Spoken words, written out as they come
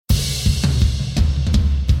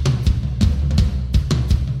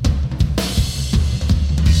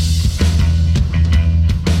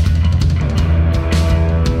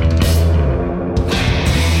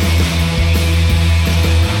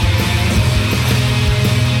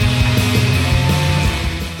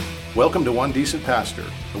Welcome to One Decent Pastor,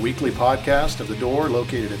 a weekly podcast of The Door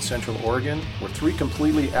located in Central Oregon, where three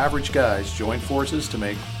completely average guys join forces to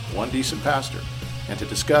make one decent pastor and to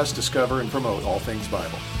discuss, discover, and promote all things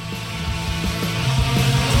Bible.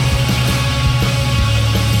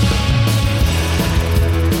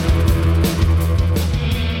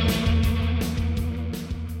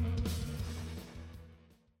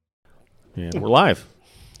 And we're live.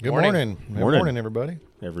 Good morning. Good morning, everybody.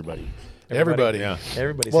 Everybody. Yeah.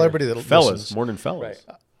 Everybody's Well, here. everybody that Fellas. listens. Morning, fellas.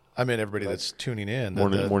 Right. I mean, everybody that's tuning in.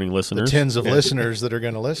 Morning The listeners. tens of listeners that are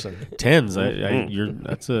going to listen. Tens.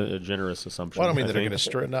 That's a generous assumption. Well, I don't mean that are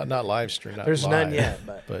think. going to not live stream. Not There's live, none yet,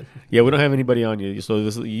 but Yeah, we don't have anybody on you. So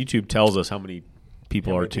YouTube tells us how many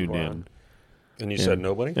people are tuned in. And you said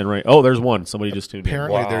nobody? And right. Oh, there's one. Somebody just tuned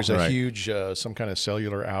apparently Wow. there's a Right. huge some kind of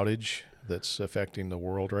cellular outage that's affecting the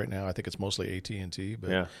world right now. I think it's mostly AT&T, but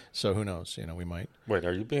Yeah. so who knows? You know, we might. Wait,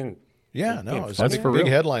 are you being... Yeah, no, it was a That's big, for big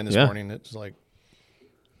real. headline this Yeah. morning. It's like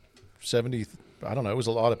 70. I don't know. It was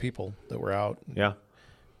a lot of people that were out. in. Yeah.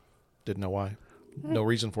 Didn't know why. No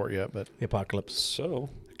reason for it yet, but the apocalypse. So,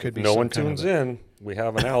 could be no some one kind tunes of in. We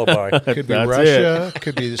have an alibi. Could be That's Russia.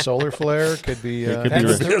 Could be the solar flare. Could be. It could be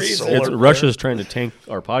That's the Ru- reason. it's Solar Russia's trying to tank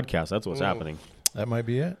our podcast. That's what's happening. That might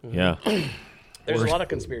be it. Yeah. There's a lot of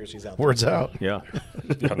conspiracies out there. Words out. Yeah.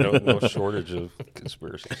 Yeah, no shortage of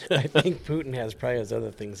conspiracies. I think Putin probably has other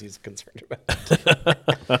things he's concerned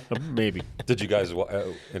about. Maybe. Did you guys,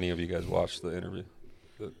 any of you guys watch the interview?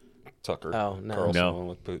 The Tucker Oh, no. Carlson No. one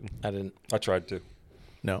with Putin? I didn't. I tried to.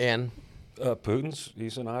 No. And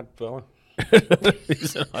He's an odd fella.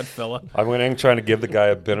 He's an odd fella. I went in trying to give the guy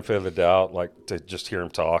a benefit of the doubt, like to just hear him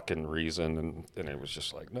talk and reason, and it was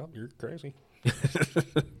just like, no, you're crazy.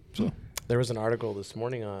 So. there was an article this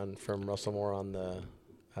morning from Russell Moore on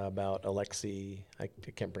about Alexei. I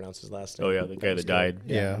can't pronounce his last name. Oh, yeah. The guy that died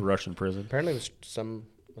Yeah. in Russian prison. Apparently, it was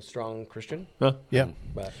a strong Christian, Huh? Yeah.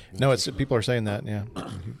 but No, it's people are saying that. Yeah.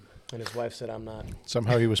 and his wife said, "I'm not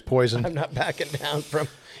Somehow he was poisoned. backing down from."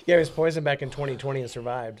 Yeah, he was poisoned back in 2020 and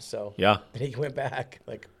survived. So Yeah. and he went back.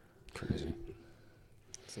 Like Crazy.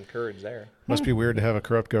 some courage there. Must be weird to have a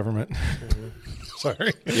corrupt government.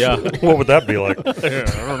 Sorry. Yeah. What would that be like?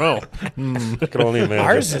 I don't know. I can only imagine.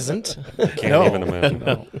 Ours isn't. Can't even imagine.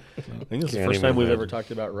 No. I think it's the Can't first even time we've imagine. ever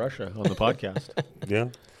talked about Russia on the podcast. Yeah.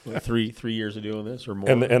 Like three years of doing this or more.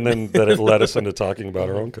 And then that it led us into talking about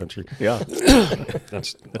our own country. yeah.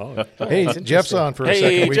 That's odd. Hey, Jeff's on for a Hey,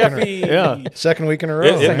 second week. Jeffy. Yeah. Second week in a row.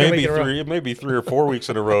 It may week be in a row. three. It may be 3 or 4 weeks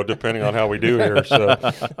in a row, depending on how we do here. So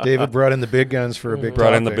David brought in the big guns for a big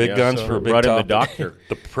brought in the topic. big guns so- for a big Brought in the topic. doctor.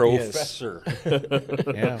 The professor.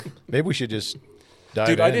 Yeah. Maybe we should just dive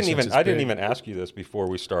Dude, in. I didn't since even it's I didn't big. even ask you this before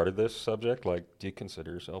we started this subject. Like, do you consider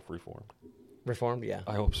yourself reformed? Reformed, yeah.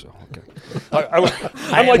 I hope so. Okay.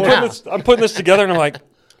 I'm putting this together, and I'm like,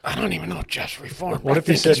 I don't even know if Jeff's reformed. What if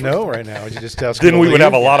you said no right now? Would you just ask? Then him to we would leave?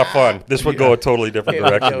 have a lot of fun. This would go a totally different It would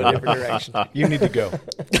direction. go a different direction. You need to go.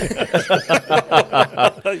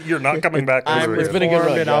 You're not coming back. to I'm this. been a good reformed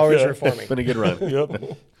run, and Jeff. always Yeah. reforming. Been a good run.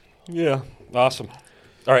 Yep. Yeah. Awesome.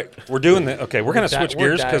 All right. We're doing that. Okay. We're going to switch we're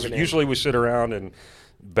gears because diving in. usually we sit around and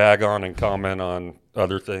bag on and comment on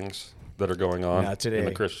other things that are going on Not today. in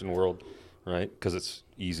the Christian world, right? Because it's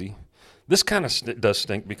easy. This kind of does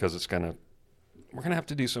stink because it's going to, we're going to have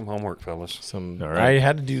to do some homework, fellas. All right. I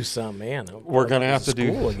had to do some, man. We're going to have to do,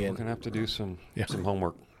 school we're again. going to have to do some Yeah.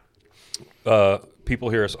 homework. People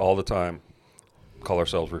hear us all the time, call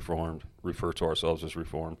ourselves reformed, refer to ourselves as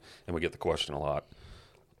reformed, and we get the question a lot,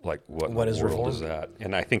 like, what in What the is world reformed? is that?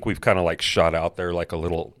 And I think we've kind of like shot out there like a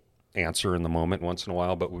little answer in the moment once in a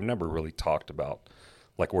while, but we've never really talked about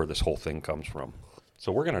like where this whole thing comes from.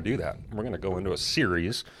 So we're going to do that. We're going to go into a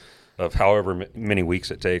series of however many weeks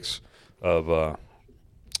it takes of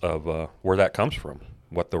where that comes from,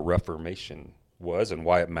 what the Reformation was and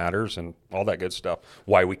why it matters and all that good stuff,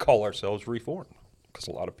 why we call ourselves reformed, because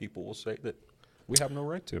a lot of people will say that we have no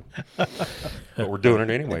right to. But we're doing it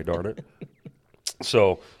anyway, darn it.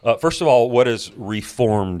 So, first of all, what does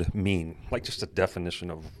reformed mean? Like just a definition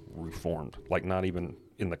of reformed, like not even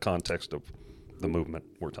in the context of the movement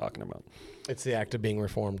we're talking about. It's the act of being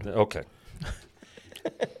reformed. Okay.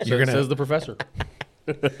 Says the professor.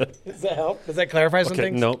 Does that help? Does that clarify some Okay,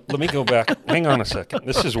 things? no, let me go back. Hang on a second.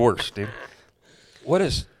 This is worse, dude. What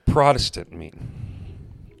does Protestant mean?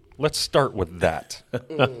 Let's start with that.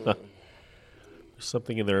 There's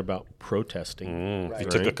something in there about protesting. If you Right.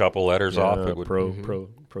 took a couple letters off, it would. That's where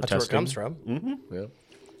it protesting. comes from. Yeah.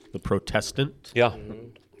 The Protestant. Yeah.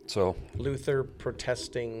 So, Luther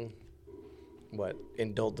protesting,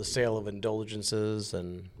 the sale of indulgences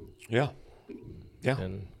and yeah. Yeah.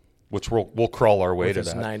 and which we'll crawl our way with to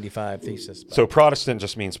his that. 95 thesis. So Protestant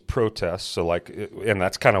just means protest. So and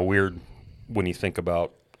that's kind of weird when you think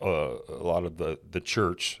about a lot of the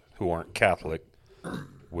church who aren't Catholic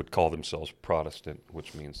would call themselves Protestant,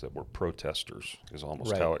 which means that we're protesters, is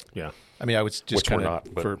almost how it. Yeah. I mean, I would just Which we're kind not,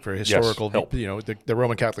 of but for historical, help. the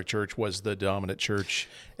Roman Catholic Church was the dominant church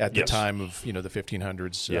at the Yes. time of the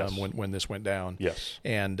 1500s Yes. when this went down. Yes.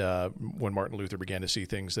 And when Martin Luther began to see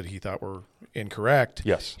things that he thought were incorrect,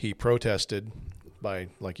 Yes. he protested by,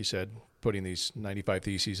 like you said, putting these 95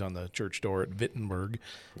 theses on the church door at Wittenberg,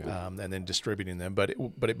 and then distributing them. But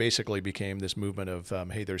it basically became this movement of,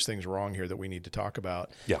 hey, there's things wrong here that we need to talk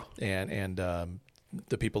about. Yeah. And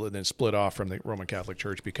the people that then split off from the Roman Catholic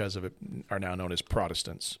Church because of it are now known as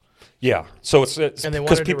Protestants. Yeah. So it's And they because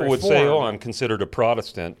wanted to people would say, reform. "Oh, I'm considered a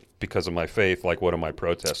Protestant because of my faith. Like, what am I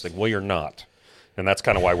protesting?" Well, you're not. And that's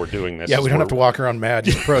kind of why we're doing this. Yeah, we don't have to walk around mad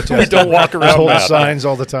just protesting. We don't walk around hold mad. signs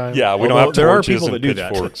all the time. Yeah, we Although don't have there are torches people and that do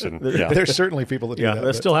that. pitchforks. And, yeah. There's certainly people that do Yeah, that. that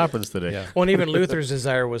but- still happens today. Yeah. Well, and even Luther's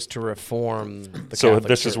desire was to reform the So Catholic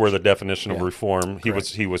this is where the Church. definition of reform.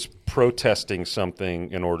 He was protesting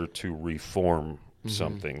something in order to reform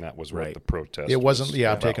something. That was what Right. the protest. It wasn't, was I'm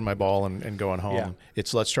about. taking my ball and going home. Yeah.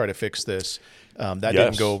 It's let's try to fix this. That Yes.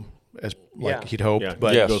 didn't go as like Yeah. he'd hoped, Yeah,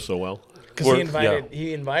 but it goes so well. Because Or-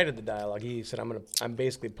 he invited the dialogue. He said, I'm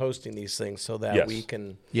basically posting these things so that Yes. we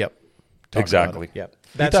can. yep. Talk about Exactly. it. Yep.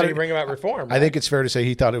 That's thought how you it- bring about reform. I think it's fair to say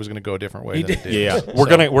he thought it was going to go a different way He than it did. did. Yeah. We're So,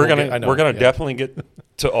 gonna we'll get- I know, we're gonna yeah. definitely get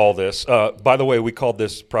to all this. By the way, we called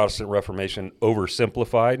this Protestant Reformation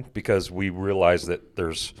oversimplified because we realize that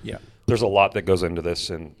there's a lot that goes into this,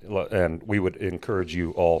 and we would encourage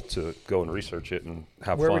you all to go and research it and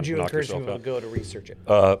have Where fun. would you knock encourage yourself people to out. go to research it?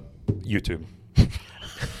 YouTube.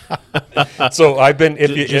 So I've been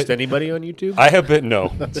Just anybody on YouTube? I have been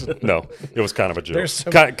no. It was kind of a joke. There's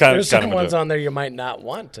some, kind there's some of a ones joke. on there you might not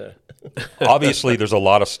want to. Obviously, there's a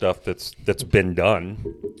lot of stuff that's been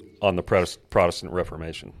done on the Protestant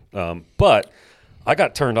Reformation. But I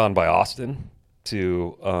got turned on by Austin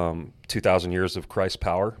to 2,000 Years of Christ's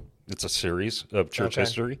Power. It's a series of church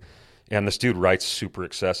history. And this dude writes super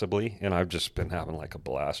accessibly, and I've just been having like a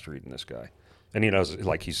blast reading this guy. And he knows,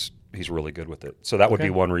 like, he's really good with it. So that would be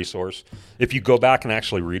one resource. If you go back and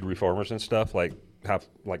actually read Reformers and stuff,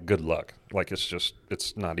 good luck. Like,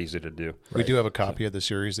 it's not easy to do. We do have a copy of the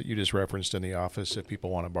series that you just referenced in the office if people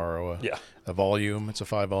want to borrow a volume. It's a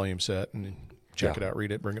 5-volume set, and check it out,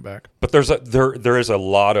 read it, bring it back. But there is a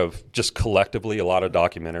lot of, just collectively, a lot of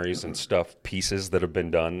documentaries and stuff, pieces that have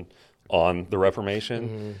been done on the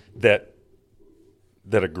Reformation that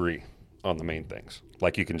agree on the main things.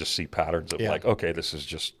 Like, you can just see patterns of like, okay, this is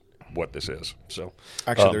just what this is. So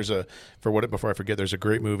actually, before I forget, there's a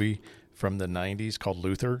great movie from the 90s called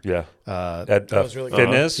Luther. Yeah. That was really good.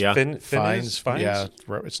 Finnes? Yeah. Finnes?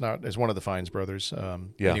 Yeah, it's one of the Fines brothers.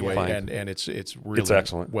 Anyway, Fine. and it's really It's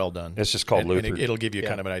excellent. well done. It's just called And Luther. it'll give you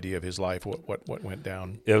kind of an idea of his life, what went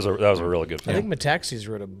down. That was a really good I film. think Metaxas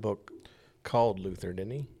wrote a book called Luther,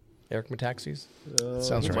 didn't he? Eric Metaxas?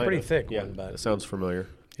 Sounds It's right. a pretty thick Yeah, one, but it sounds familiar.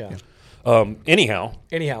 yeah. Anyhow,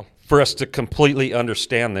 Anyhow, for us to completely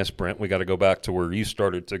understand this, Brent, we got to go back to where you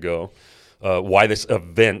started to go. Why this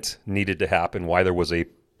event needed to happen, why there was a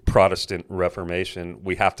Protestant Reformation,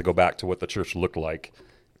 we have to go back to what the church looked like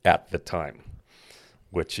at the time,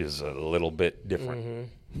 which is a little bit different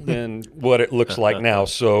than what it looks like now.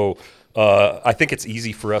 So I think it's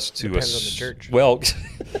easy for us to... Depends on the church. Well,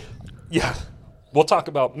 yeah. We'll talk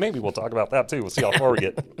about that too. We'll see how far we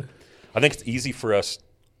get. I think it's easy for us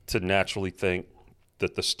to naturally think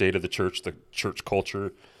that the state of the church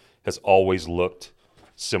culture has always looked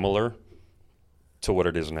similar to what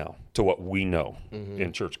it is now, to what we know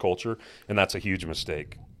in church culture. And that's a huge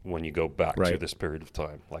mistake when you go back to this period of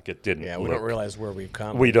time. Like, it didn't yeah, we don't realize where we've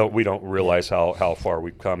come. we don't realize how far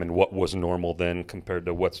we've come and what was normal then compared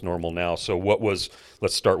to what's normal now. So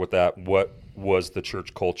let's start with that. What was the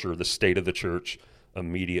church culture, the state of the church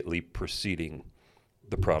immediately preceding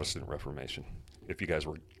the Protestant Reformation? If you guys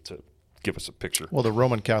were to give us a picture. Well, the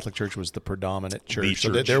Roman Catholic Church was the predominant church.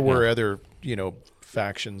 So church, there were other,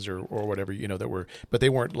 factions or whatever, that were, but they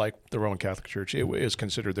weren't like the Roman Catholic Church. It was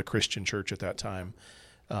considered the Christian church at that time.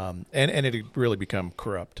 And it had really become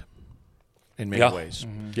corrupt in many ways.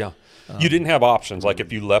 Yeah. You didn't have options. Like,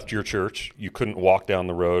 if you left your church, you couldn't walk down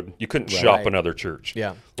the road. You couldn't shop Right. another church.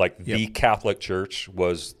 Yeah. Like, the Catholic Church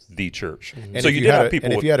was the church. And So if you did had have people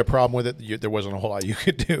and if with... you had a problem with it, there wasn't a whole lot you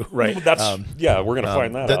could do. Right. That's, we're going to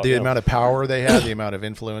find that out. The amount of power they had, the amount of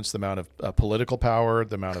influence, the amount of political power,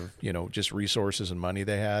 the amount of just resources and money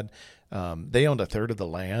they had. They owned a third of the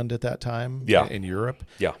land at that time in Europe.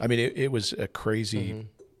 Yeah. I mean, it was a crazy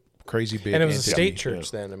crazy big. And it was a entity. state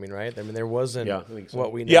church then. I mean, right? I mean, there wasn't Yeah, I think so.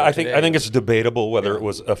 what we know Yeah, I today. think it's debatable whether it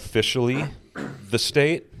was officially the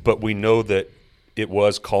state, but we know that it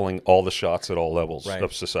was calling all the shots at all levels Right.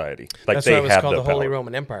 of society. Like That's they why it was had called the Holy power.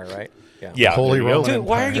 Roman Empire, right? Yeah, Holy there you go. Roman Dude,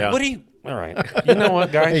 why are you? Empire. What are you? All right, you know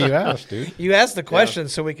what, guys? Hey, you asked, dude. You asked the question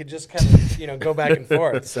so we could just kind of go back and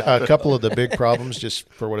forth. So. A couple of the big problems, just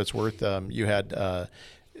for what it's worth, you had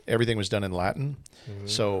everything was done in Latin.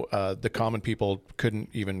 So the common people couldn't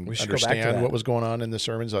even should go back to understand that. what was going on in the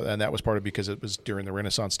sermons, and that was part of because it was during the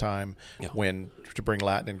Renaissance time when to bring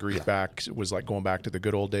Latin and Greek back was like going back to the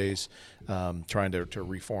good old days, trying to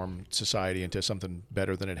reform society into something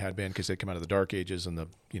better than it had been because they come out of the Dark Ages and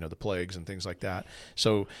the plagues and things like that.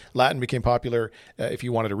 So Latin became popular. If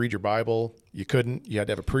you wanted to read your Bible, you couldn't. You had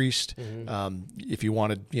to have a priest. If you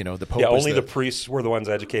wanted, the Pope. Yeah, was only the priests were the ones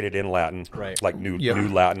educated in Latin, Right. like new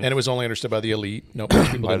Yep. Latin. And it was only understood by the elite. No,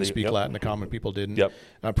 most people By didn't the- speak yep. Latin. The common people didn't.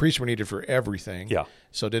 Yep. Priests were needed for everything. Yeah.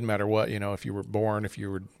 So it didn't matter what, if you were born, if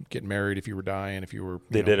you were getting married, if you were dying, if you were.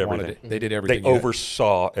 They did everything. They did They everything.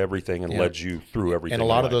 oversaw everything and Yeah. led you through everything. And a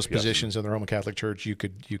lot in of life. those Yes. positions in the Roman Catholic Church, you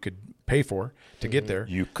could pay for to get there.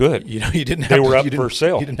 You could. You didn't. They Have were to, up you didn't- for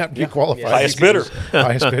sale. You didn't have to be qualified. Highest You could bidder. just-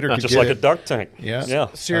 Highest bidder. Could Just get like a it. dunk tank. Yeah. Yeah.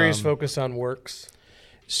 Serious focus on works.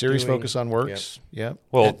 Serious doing- focus on works. Yeah.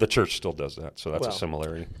 Well, the church still does that, so that's Well. a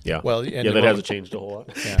similarity. Yeah. Well, and yeah, the that Roman- hasn't changed a whole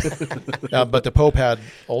lot. Yeah. But the Pope had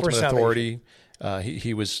ultimate salvation. authority.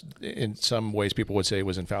 He was, in some ways, people would say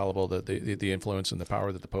was infallible. The influence and the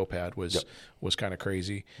power that the Pope had was kind of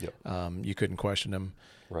crazy. Yep. You couldn't question him.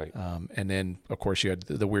 Right. And then, of course, you had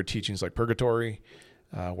the weird teachings like purgatory,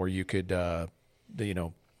 where you could,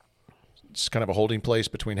 it's kind of a holding place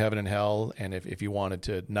between heaven and hell. And if you wanted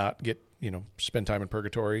to not get, spend time in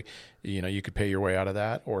purgatory, you could pay your way out of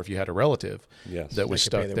that. Or if you had a relative Yes. that was They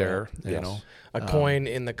could pay stuck their way there, Yes. A coin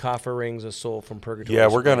in the coffer rings a soul from purgatory. Yeah,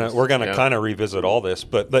 we're gonna Yeah. kind of revisit all this,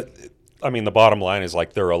 but I mean, the bottom line is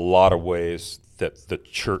like there are a lot of ways that the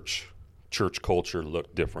church culture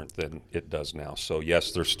looked different than it does now. So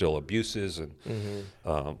yes, there's still abuses, and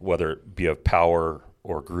whether it be of power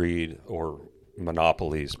or greed or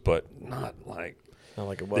monopolies, but not like Not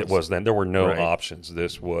like it was then. There were no Right. options.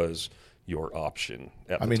 This was your option.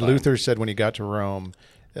 At I the mean, time. Luther said when he got to Rome,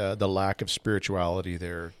 the lack of spirituality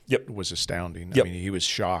there was astounding. Yep. I mean, he was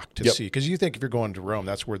shocked to Yep. see, because you think if you're going to Rome,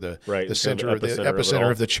 that's where the Right, the it's kind center, of the the epicenter of it epicenter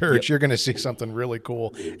all. of the church. You're going to see something really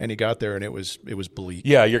cool. And he got there, and it was bleak.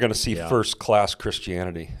 Yeah, you're going to see Yeah. first class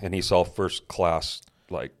Christianity, and he saw first class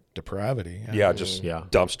like Depravity. yeah, just Yeah.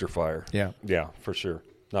 dumpster fire. Yeah. Yeah, for sure.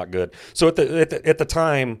 Not good. So at the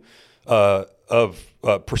time of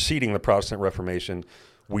preceding the Protestant Reformation,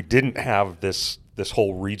 we didn't have this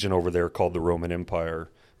whole region over there called the Roman Empire.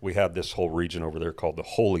 We had this whole region over there called the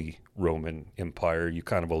Holy Roman Empire. You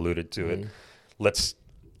kind of alluded to it. Let's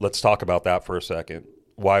talk about that for a second.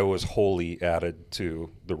 Why was holy added to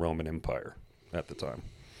the Roman Empire at the time?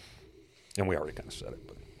 And we already kind of said it,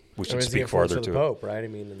 but we It should was the speak influence farther of the to it. Pope, right? I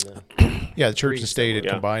mean, in the Yeah, the church and state had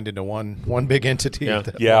Yeah. combined into one big entity. Yeah.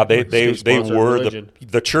 Yeah, they State-sponsored were religion.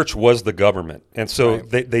 the church was the government, and so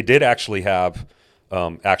Right. they did actually have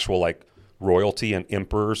actual like royalty and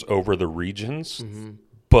emperors over the regions,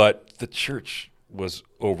 but the church was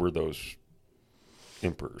over those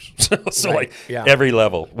emperors. So Right. like Yeah. every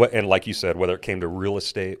level, and like you said, whether it came to real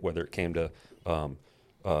estate, whether it came to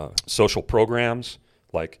social programs,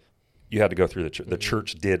 like you had to go through the church. The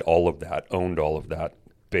church did all of that, owned all of that,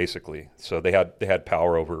 basically. So they had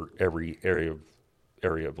power over every area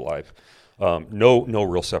of life. No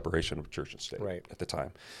real separation of church and state Right. at the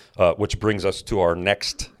time, which brings us to our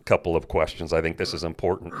next couple of questions. I think this is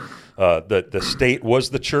important. The state was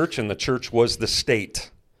the church, and the church was the state.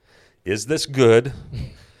 Is this good,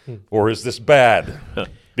 or is this bad?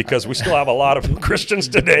 Because we still have a lot of Christians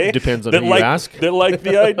today. Depends on that who you like, ask. That like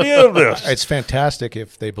the idea of this. It's fantastic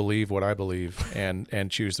if they believe what I believe and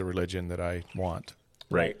choose the religion that I want.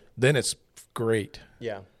 Right. Then it's great.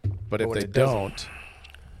 yeah. But if when they it doesn't. don't,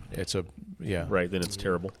 it's a Right. Then it's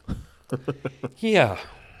terrible. Yeah.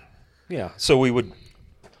 So we would.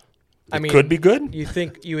 I mean, could be good. You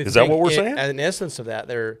think you would? Is that think what we're in- saying? In essence of that,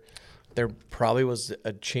 there probably was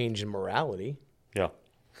a change in morality. Yeah.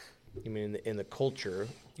 I mean, in the culture,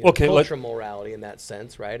 Okay, cultural morality in that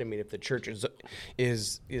sense, right? I mean, if the church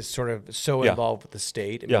is sort of so Yeah. involved with the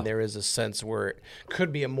state, I mean, Yeah. there is a sense where it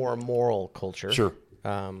could be a more moral culture. Sure.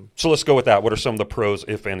 So let's go with that. What are some of the pros,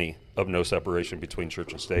 if any, of no separation between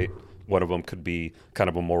church and state? One of them could be kind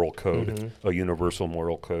of a moral code, a universal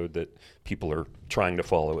moral code that people are trying to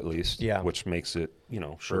follow at least, Yeah. which makes it,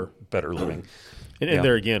 for better living. And Yeah.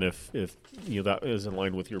 there again, if that is in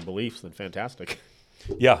line with your beliefs, then fantastic.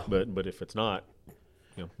 Yeah. But if it's not,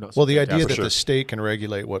 not Well, the idea fantastic. that the state can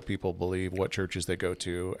regulate what people believe, what churches they go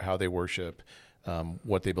to, how they worship,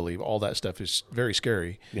 what they believe, all that stuff is very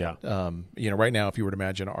scary. Yeah. Right now, if you were to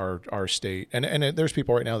imagine our state, and there's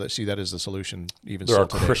people right now that see that as the solution, even There still are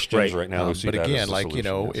today. Christians right now who see But that again, as the like,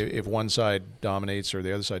 solution, yes. if one side dominates or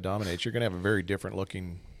the other side dominates, you're going to have a very different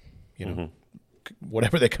looking,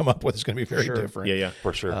 whatever they come up with is going to be very different. Yeah.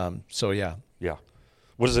 For sure. So, yeah. Yeah.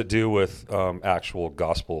 What does it do with actual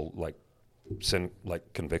gospel, like sin,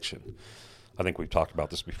 like conviction? I think we've talked about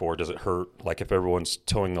this before. Does it hurt? Like if everyone's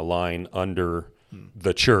towing the line under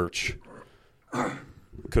the church,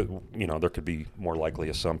 there could be more likely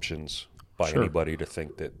assumptions by anybody to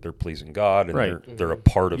think that they're pleasing God and they're a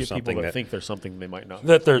part of You get something people that think there's something they might not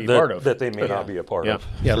that they're be part of. that they may not be a part of.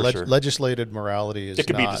 Yeah, for sure. legislated morality is It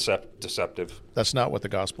could not, be deceptive. that's not what the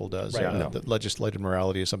gospel does. Right. No. The legislated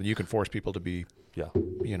morality is something you can force people to be, Yeah.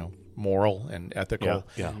 moral and ethical.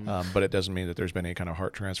 Yeah. But it doesn't mean that there's been any kind of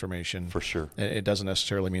heart transformation. For sure. And it doesn't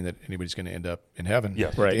necessarily mean that anybody's going to end up in heaven Yeah.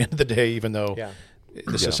 at Right. the end of the day, even though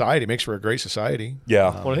the society makes for a great society.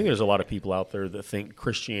 Yeah. Well, I think there's a lot of people out there that think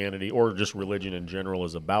Christianity or just religion in general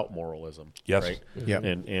is about moralism. Yes. Right. Yeah.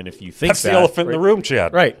 And if you think That's the elephant in the room,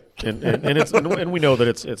 Chad. right? And it's and we know that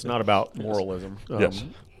it's not about moralism. Yes.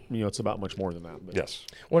 It's about much more than that. But Yes.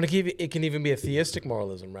 Well, it can even be a theistic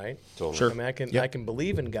moralism, right? Totally. Sure. I mean, I can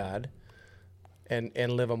believe in God and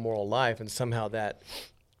live a moral life, and somehow that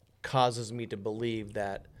causes me to believe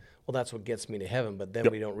that, well, that's what gets me to heaven. But then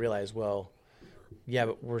we don't realize, well, yeah,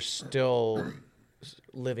 but we're still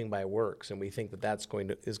living by works, and we think that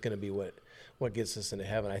is going to be what gets us into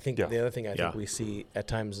heaven. I think the other thing I think we see at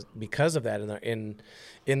times because of that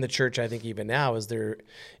in the church, I think even now is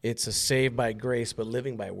it's a saved by grace but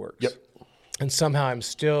living by works. Yep. And somehow I'm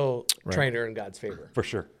still trying to earn God's favor. For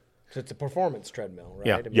sure. So it's a performance treadmill, right?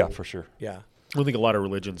 Yeah. I mean, Yeah, for sure. Yeah. I think a lot of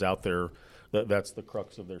religions out there, that's the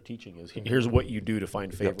crux of their teaching is here's what you do to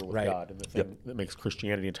find favor with Right. God. And the thing that makes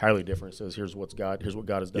Christianity entirely different says here's what God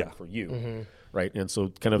has done for you. Right. And so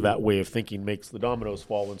kind of that way of thinking makes the dominoes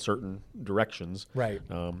fall in certain directions. Right.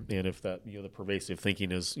 And if that, the pervasive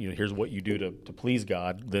thinking is, here's what you do to please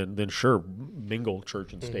God, then sure, mingle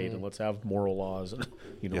church and state and let's have moral laws and,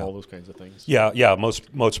 all those kinds of things. Yeah, yeah.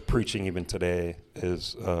 Most preaching even today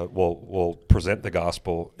is will present the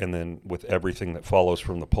gospel, and then with everything that follows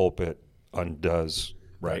from the pulpit undoes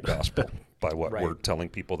that gospel by what we're telling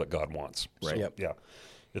people that God wants. Right. So, Yep. yeah,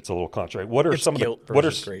 it's a little contrary. What are It's some guilt of the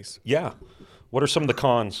versus grace. Yeah, what are some of the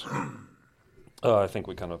cons? I think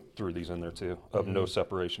we kind of threw these in there too of no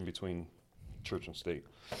separation between church and state.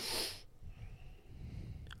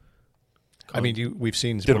 I mean, we've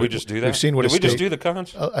seen. Did we just do that? We've seen what did a we state, just do the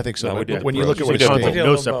cons? I think so. No, we But did. when you look at what a It's state, did.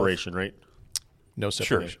 no Both. separation, right? no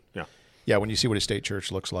separation. Yeah. Yeah, when you see what a state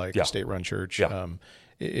church looks like, Yeah. a state-run church, Yeah.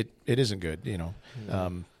 it isn't good.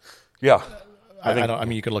 Yeah, I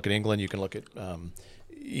mean, you can look at England. You can look at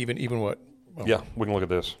even what. Well, yeah. We can look at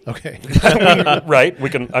this. Okay. Right? We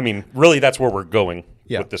can, I mean, really that's where we're going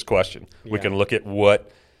Yeah. with this question. We can look at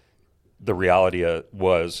what the reality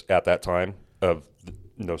was at that time of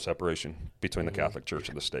no separation between the Catholic Church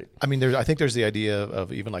and the state. I mean, I think there's the idea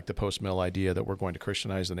of even like the post-mill idea that we're going to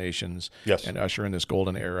Christianize the nations Yes. and usher in this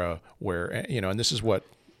golden era where, and this is what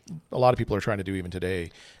a lot of people are trying to do even today.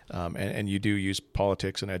 And you do use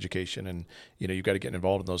politics and education and, you've got to get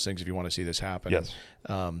involved in those things if you want to see this happen. Yes.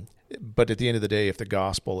 But at the end of the day, if the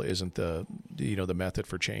gospel isn't the method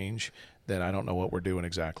for change, then I don't know what we're doing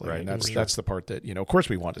exactly. Right. And that's the part that, of course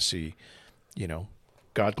we want to see,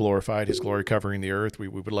 God glorified, His glory covering the earth. We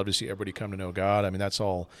would love to see everybody come to know God. I mean, that's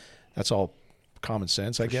all common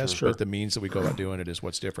sense, I guess. sure. But the means that we go about doing it is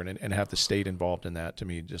what's different. And have the state involved in that, to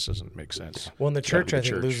me, just doesn't make sense. Well, and the It's gotta church, be I the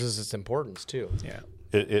think, church. loses its importance too. Yeah.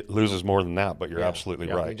 It loses more than that, but you're absolutely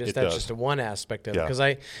Yeah, right. I mean, It that's does. just one aspect of it. Yeah. Because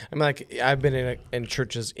I've been in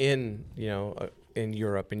churches in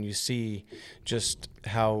Europe, and you see just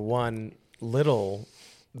how little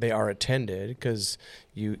they are attended, because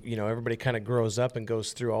everybody kind of grows up and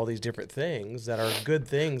goes through all these different things that are good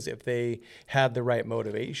things if they had the right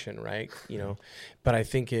motivation, right? But I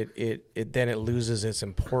think it then it loses its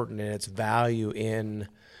importance and its value in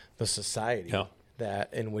the society. Yeah.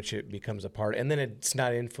 That in which it becomes a part, and then it's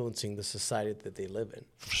not influencing the society that they live in.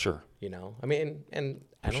 For sure. I mean, and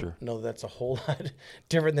I don't sure. know that's a whole lot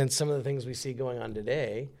different than some of the things we see going on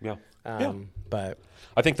today. Yeah. But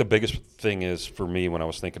I think the biggest thing is for me when I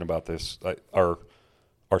was thinking about this, our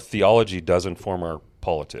theology does inform our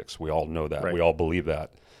politics. We all know that. Right. We all believe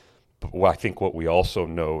that. But I think what we also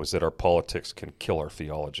know is that our politics can kill our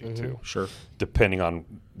theology too. Sure. Depending on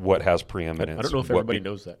what has preeminence. I don't know if everybody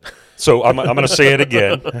knows that. So I'm going to say it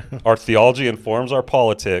again. Our theology informs our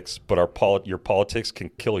politics, but your politics can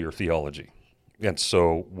kill your theology. And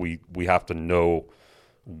so we have to know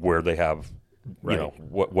where they have,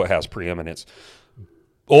 what has preeminence.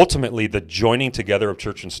 Ultimately, the joining together of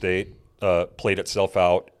church and state played itself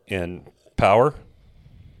out in power,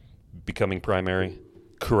 becoming primary,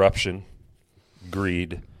 corruption,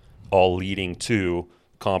 greed, all leading to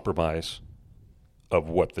compromise of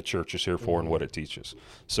what the church is here for and what it teaches.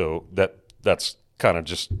 So that's kind of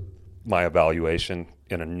just my evaluation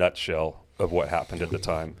in a nutshell of what happened at the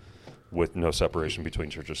time with no separation between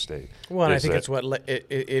church and state. Well, and I think it's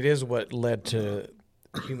it is what led to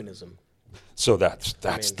humanism. So that's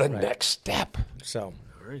the next step. So,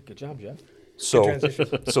 All right, good job, Jeff. So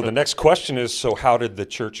the next question is, so how did the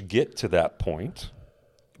church get to that point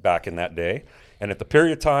back in that day? And at the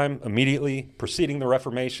period of time immediately preceding the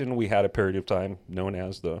Reformation, we had a period of time known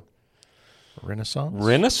as the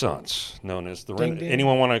Renaissance. Known as the Ding, ding.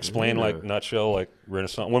 Anyone want to explain, like, nutshell, like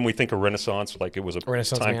Renaissance? When we think of Renaissance, like it was a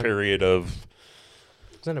Renaissance time man. period of...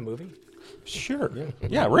 is that a movie? Sure.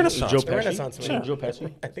 Yeah, Renaissance. Joe The Pesci? Renaissance man. Sure. Joe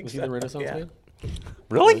Pesci? I think Was he so. the Renaissance Yeah. man?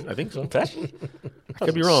 Really? I think so. Pesci? I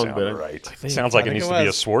could be wrong, Sound but right. I think. Sounds like it think needs it to be a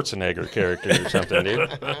was. Schwarzenegger character or something, dude.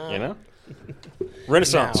 You know?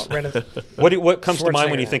 Renaissance. Now, What comes to mind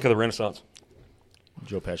when you Schwarzenegger. think of the Renaissance?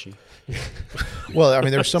 Joe Pesci. Well, I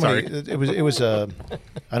mean, there's so many. It was I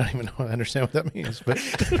don't even know. I understand what that means, but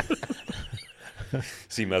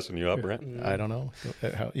Is he messing you up, Brent? I don't know.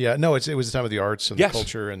 Yeah, no, it was the time of the arts and Yes. the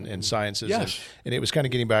culture and sciences, Yes. and it was kind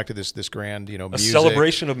of getting back to this grand, A music.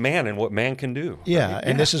 celebration of man and what man can do. Yeah,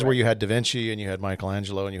 and this is where you had Da Vinci and you had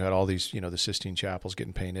Michelangelo and you had all these, the Sistine Chapels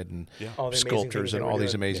getting painted and All the amazing sculptures things and they were all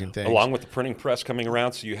these doing. amazing things. Along with the printing press coming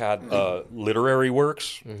around, so you had literary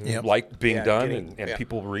works Yep. like being Yeah, done getting- and yeah.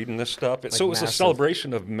 people reading this stuff. So it was massive. a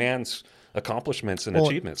celebration of man's accomplishments and Well,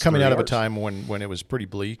 achievements. coming through out the of a arts. time when it was pretty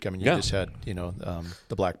bleak. I mean, you Yeah. just had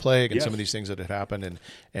the Black Plague and Yes. some of these things that had happened,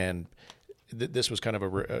 and this was kind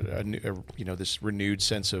of this renewed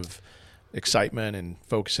sense of excitement and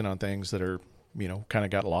focusing on things that are kind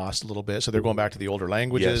of got lost a little bit. So they're going back to the older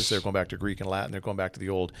languages. Yes. They're going back to Greek and Latin. They're going back to the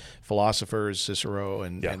old philosophers, Cicero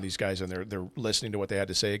and these guys, and they're listening to what they had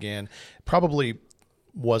to say again. Probably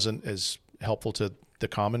wasn't as helpful to the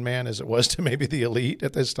common man as it was to maybe the elite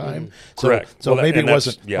at this time. Correct. So Well, maybe and it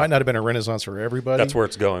wasn't. that's- yeah. Might not have been a renaissance for everybody. That's where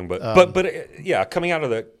it's going, but yeah, coming out of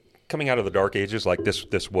the Dark Ages, like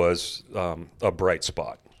this was a bright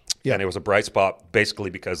spot. Yeah. And it was a bright spot basically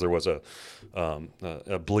because there was a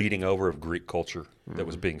bleeding over of Greek culture that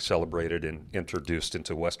was being celebrated and introduced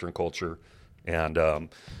into Western culture, and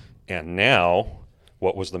now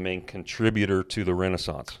what was the main contributor to the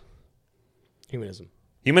Renaissance? Humanism.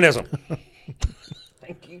 Humanism.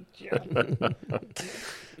 Thank you, Jim.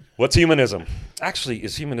 What's humanism? Actually,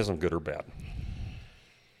 is humanism good or bad?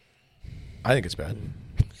 I think it's bad.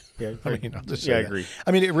 Yeah, I mean, I'll just yeah, say I that. agree.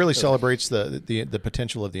 I mean, it really celebrates the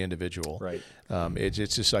potential of the individual. Right.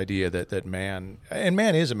 It's this idea that man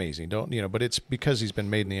is amazing, but it's because he's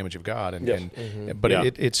been made in the image of God, but Yeah.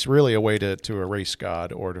 it's really a way to erase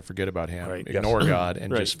God or to forget about Him, Right. ignore God,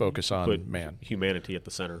 and Right. just focus on Put man. humanity at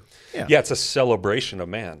the center. Yeah, it's a celebration of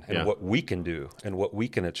man and Yeah. what we can do and what we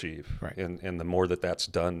can achieve. Right. And the more that's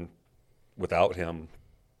done without him,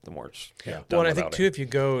 the more it's done Well, and I think without too, him.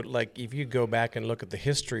 if you go back and look at the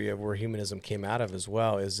history of where humanism came out of as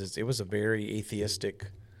well, is it was a very atheistic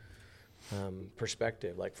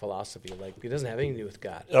perspective, like philosophy. Like it doesn't have anything to do with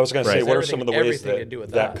God. I was going to say, It has what are some of the ways everything to do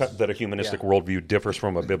with that us. that a humanistic Yeah. worldview differs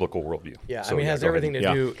from a biblical worldview? Yeah, So, I mean, it has go ahead. everything to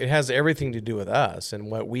Yeah. do. It has everything to do with us and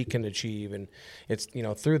what we can achieve, and it's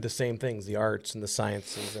through the same things, the arts and the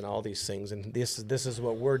sciences and all these things. And this is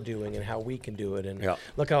what we're doing and how we can do it. And Yeah.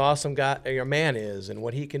 look how awesome God, your man is, and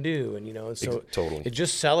what he can do. And so Totally. it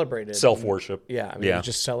just celebrated Self-worship. Yeah, I mean, Yeah. it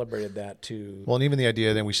just celebrated that too. Well, and even the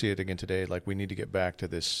idea, then we see it again today, like we need to get back to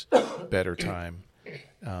this better time.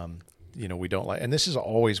 We don't like, and this is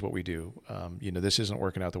always what we do. This isn't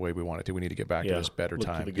working out the way we want it to. We need to get back to this better Look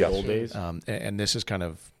to time. the good old days. And this is kind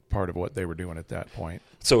of part of what they were doing at that point.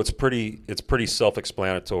 So it's pretty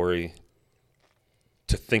self-explanatory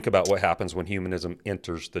to think about what happens when humanism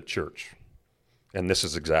enters the church. And this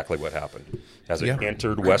is exactly what happened. As it Yeah.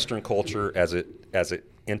 entered Western culture, as it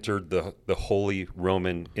entered the Holy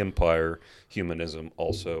Roman Empire, humanism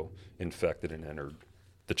also infected and entered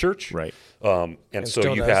the church. Right. And so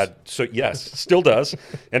still you does. still does.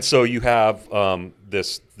 And so you have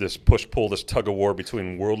this push-pull, this tug-of-war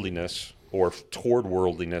between worldliness or toward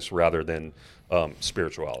worldliness rather than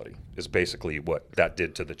spirituality is basically what that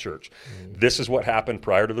did to the church. This is what happened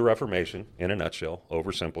prior to the Reformation, in a nutshell,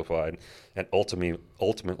 oversimplified, and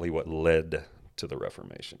ultimately what led to the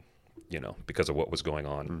Reformation, because of what was going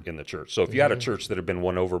on in the church. So if you had a church that had been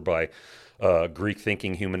won over by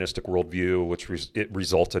Greek-thinking humanistic worldview, which it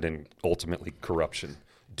resulted in ultimately corruption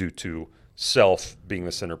due to self being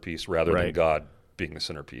the centerpiece rather than God being the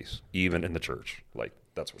centerpiece, even in the church. Like,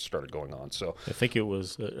 that's what started going on. So I think it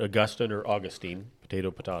was Augustine or Augustine,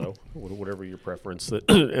 potato, whatever your preference. And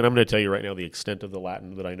I'm going to tell you right now the extent of the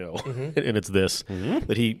Latin that I know, and it's this,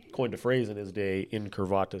 that he coined a phrase in his day,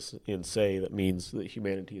 incurvatus in se, that means that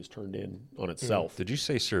humanity is turned in on itself. did you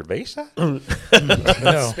say cerveza?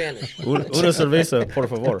 No, Spanish. Una cerveza, por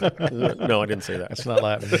favor. No, I didn't say that. that's not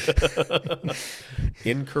Latin.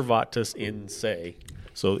 Incurvatus in se.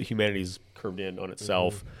 So humanity's curved in on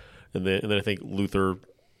itself. And then I think Luther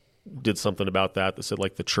did something about that said,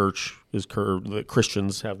 like, the church is curved, the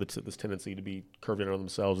Christians have this tendency to be curved in on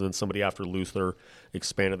themselves. And then somebody after Luther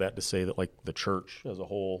expanded that to say that, like, the church as a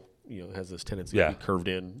whole, has this tendency to be curved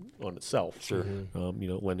in on itself. Sure.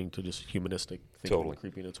 Lending to just humanistic thinking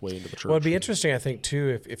creeping its way into the church. Well, it'd be interesting, I think,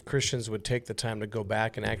 too, if Christians would take the time to go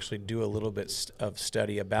back and actually do a little bit of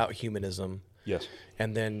study about humanism. Yes.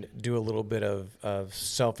 And then do a little bit of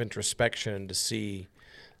self-introspection to see,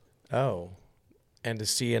 and to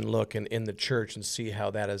see and look in the church and see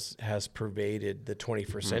how that has pervaded the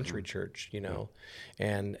 21st century church,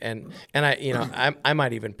 and I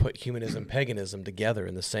might even put humanism, paganism together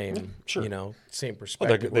in the same, same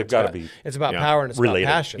perspective. They've got to be. It's about power and it's related.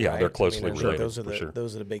 about passion. Yeah, right? they're closely related. Those are for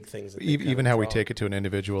those are the big things. That Even how we take it to an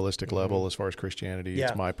individualistic level as far as Christianity. Yeah.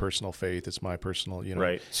 It's my personal faith. It's my personal,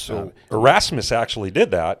 Right. So Erasmus actually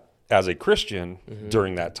did that as a Christian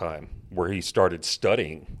during that time, where he started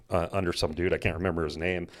studying under some dude, I can't remember his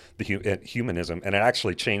name, the humanism, and it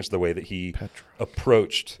actually changed the way that he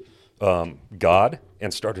approached God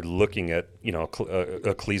and started looking at,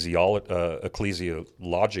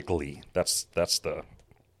 ecclesiologically. That's the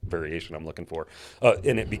variation I'm looking for.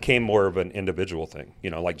 And it became more of an individual thing,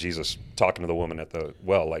 like Jesus talking to the woman at the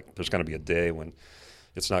well, like, there's going to be a day when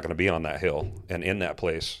it's not going to be on that hill and in that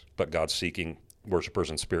place, but God's seeking worshipers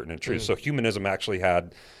in spirit and in truth. So humanism actually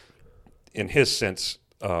had, in his sense,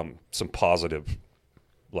 some positive,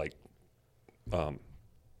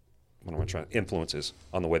 influences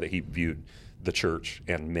on the way that he viewed the church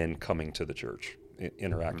and men coming to the church,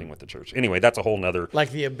 interacting with the church. Anyway, that's a whole nother... like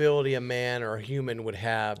the ability a man or a human would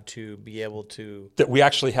have to be able to... that we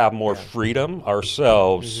actually have more freedom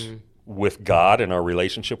ourselves with God and our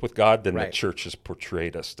relationship with God than the church has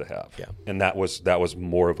portrayed us to have. Yeah. And that was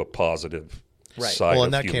more of a positive side. Well,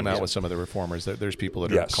 and of that came out humanism. with some of the reformers. There's people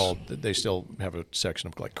that are called, they still have a section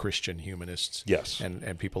of like Christian humanists. Yes.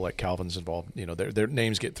 And people like Calvin's involved. Their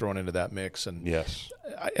names get thrown into that mix. And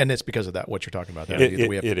and it's because of that, what you're talking about.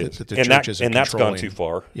 It is. And that's gone too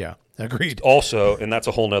far. Yeah, agreed. Also, and that's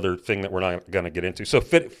a whole other thing that we're not going to get into. So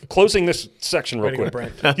closing this section real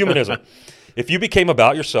quick, humanism. If you became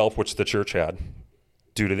about yourself, which the church had,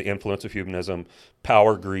 due to the influence of humanism,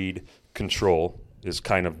 power, greed, control is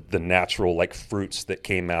kind of the natural fruits that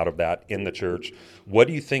came out of that in the church. What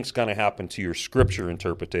do you think is going to happen to your scripture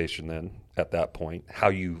interpretation then at that point? How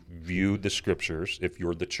you view the scriptures if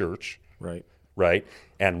you're the church, right?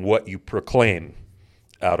 And what you proclaim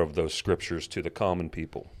out of those scriptures to the common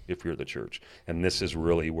people if you're the church. And this is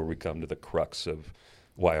really where we come to the crux of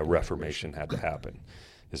why a reformation had to happen.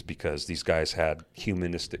 Is because these guys had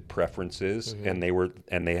humanistic preferences and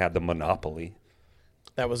they had the monopoly.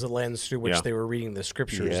 That was the lens through which they were reading the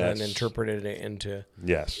scriptures and interpreted it into.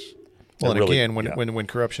 Yes. Well, and really, again, when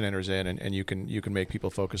corruption enters in, and you can make people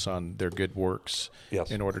focus on their good works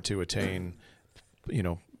in order to attain,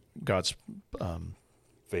 God's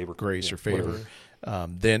favor, grace or favor.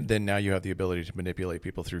 Then now you have the ability to manipulate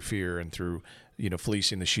people through fear and through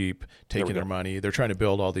fleecing the sheep, taking their money. They're trying to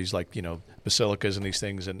build all these basilicas and these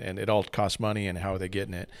things, and it all costs money. And how are they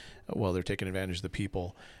getting it? Well, they're taking advantage of the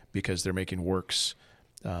people because they're making works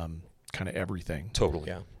kind of everything.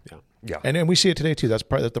 Totally. Yeah. And we see it today too. That's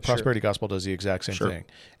part that the prosperity gospel does the exact same thing.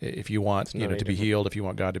 If you want to be healed, if you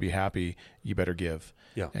want God to be happy, you better give.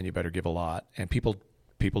 Yeah. And you better give a lot. And people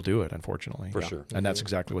do it, unfortunately. For sure. And that's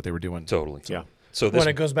exactly what they were doing. Totally. Yeah. So when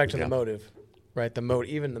it goes back to the motive, right?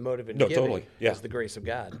 Even the motive in giving is the grace of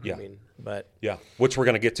God. Yeah. Which we're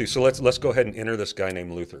going to get to. So let's go ahead and enter this guy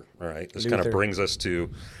named Luther. All right. This kind of brings us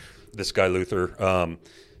to this guy Luther.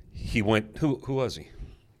 He went. Who was he?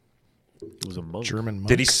 He was a monk. German monk.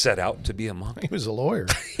 Did he set out to be a monk? He was a lawyer.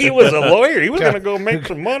 He was a lawyer. He was going to go make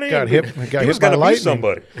some money. Got he hit was by going to be lightning.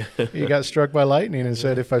 somebody. He got struck by lightning and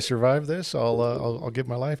said, "If I survive this, I'll give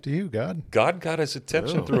my life to you, God." God got his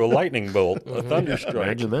attention through a lightning bolt, a thunderstrike.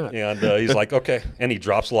 Imagine that. And he's like, okay. And he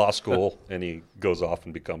drops law school and he goes off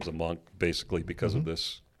and becomes a monk, basically because of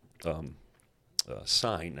this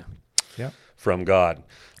sign Yeah. from God.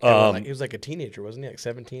 He was like a teenager, wasn't he? Like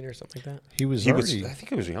 17 or something like that? He was I already. think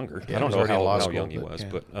he was younger. Yeah, I don't he know was already in law how school, young he but, was, yeah.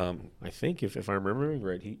 but I think if I'm remembering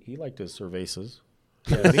right, he liked his cervezas.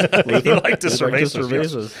 he liked his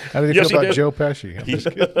cervezas. How did he Yes, feel he about did. Joe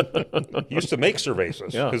Pesci? He used to make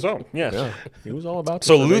cervezas, his own. Yes. Yeah, he was all about.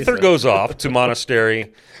 So the Luther cerveza. goes off to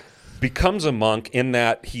monastery, becomes a monk in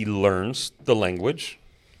that he learns the language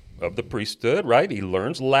of the priesthood, right? He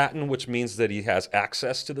learns Latin, which means that he has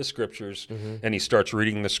access to the scriptures, and he starts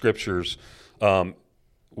reading the scriptures,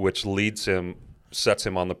 which sets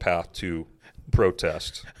him on the path to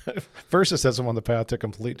protest. First, it sets him on the path to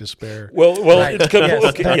complete despair. Well, Right. it's Yes,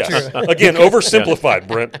 okay, that's yes. true. Again, oversimplified,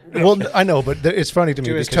 Brent. Well, I know, but it's funny to me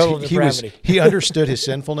To his because total depravity. he understood his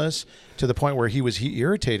sinfulness to the point where he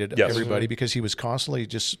irritated Yes. everybody because he was constantly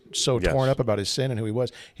just so Yes. torn up about his sin and who he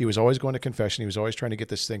was. He was always going to confession. He was always trying to get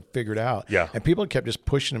this thing figured out. Yeah. And people kept just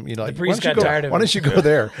pushing him. Like, priest why don't got you go, tired of Why him. don't you go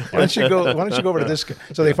there? Why don't you go? Why don't you go over to this?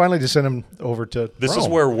 So they finally just sent him over to. This is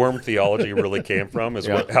Rome. where worm theology really came from, is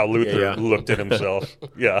how Luther Yeah. looked at himself.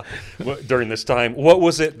 Yeah, during this time, what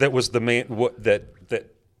was it that was the main that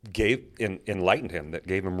gave enlightened him, that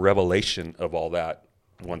gave him revelation of all that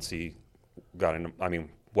once he got into? I mean,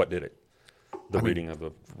 what did it? Reading of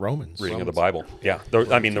the Romans. reading of the Bible. Yeah, the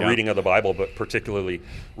reading of the Bible, but particularly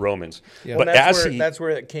Romans. Yeah. But That's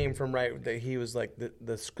where it came from, right? That he was like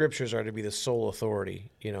the scriptures are to be the sole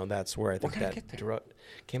authority. You know, that's where I think that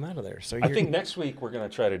came out of there. So I think next week we're going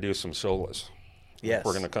to try to do some solas. yes,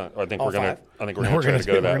 We're going to. I think All we're going to. five? I think we're going to try to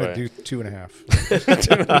go that way. do 2.5.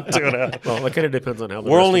 2.5. Well, that kind of depends on how the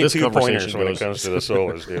We're rest only of this 2 pointers conversation when it goes. comes to the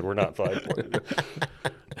solas, dude. We're not 5 pointers.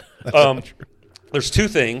 There's two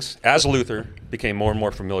things, as Luther became more and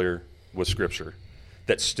more familiar with Scripture,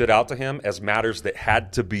 that stood out to him as matters that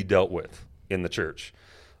had to be dealt with in the church.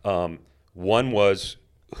 One was,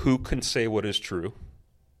 who can say what is true?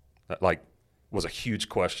 That, was a huge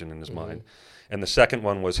question in his mind. And the second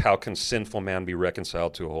one was, how can sinful man be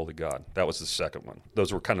reconciled to a holy God? That was the second one.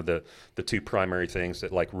 Those were kind of the two primary things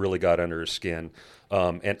that really got under his skin.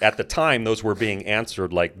 And at the time, those were being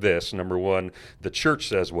answered like this. Number one, the church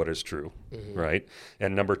says what is true, right?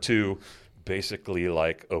 And number two, basically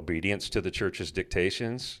obedience to the church's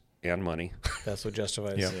dictations and money that's what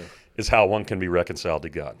justifies. Yeah. is how one can be reconciled to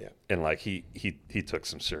God. Yeah. And he took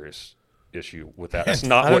some serious issue with that. That's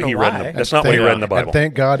not I what don't he know read. why. That's not what he read in the Bible. And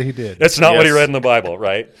thank God he did. That's not what he Yes. read in the Bible,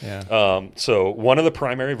 right? Yeah. So one of the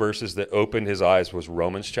primary verses that opened his eyes was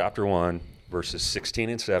Romans chapter 1, verses 16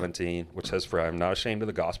 and 17, which says, "For I am not ashamed of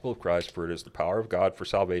the gospel of Christ, for it is the power of God for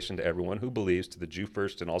salvation to everyone who believes, to the Jew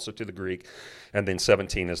first and also to the Greek." And then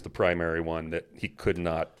 17 is the primary one that he could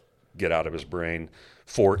not get out of his brain.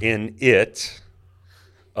 "For in it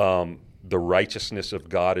the righteousness of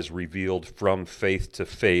God is revealed from faith to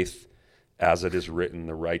faith, as it is written,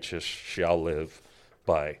 the righteous shall live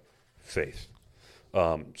by faith."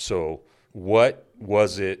 So what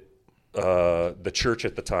was it the church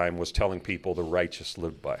at the time was telling people the righteous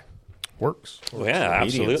lived by? Works. Well, yeah,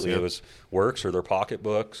 obedience, absolutely. yeah. It was works or their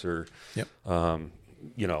pocketbooks or, Yep.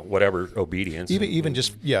 Whatever, obedience. Even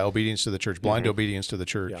just obedience to the church, blind obedience to the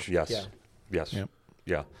church. Yes. Yeah. Yes. Yep.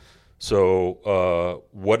 Yeah. So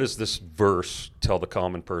what does this verse tell the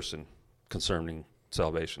common person concerning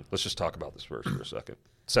salvation? Let's just talk about this verse for a second.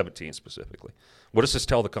 17 specifically. What does this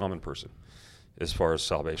tell the common person as far as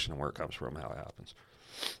salvation and where it comes from, how it happens?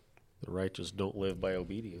 The righteous don't live by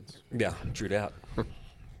obedience. Yeah, true that.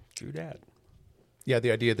 True that. Yeah,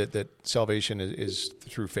 the idea that salvation is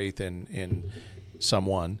through faith in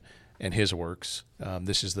someone and his works.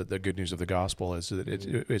 This is the good news of the gospel, is that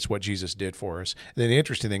it's what Jesus did for us. And then the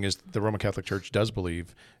interesting thing is the Roman Catholic Church does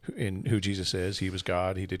believe in who Jesus is. He was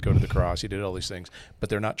God. He did go to the cross. He did all these things. But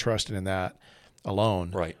they're not trusting in that alone.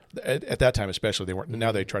 Right. At that time especially, they weren't.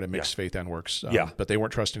 Now they try to mix faith and works. But they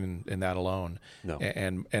weren't trusting in that alone. No.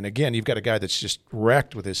 And again, you've got a guy that's just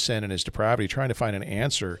wrecked with his sin and his depravity, trying to find an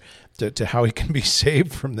answer to how he can be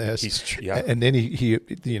saved from this. And then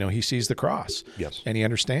he sees the cross. Yes. And he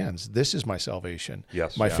understands, this is my salvation.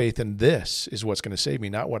 Yes. My Yeah. faith in this is what's going to save me,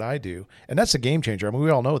 not what I do. And that's a game changer. I mean, we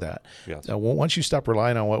all know that. Yes. Once you stop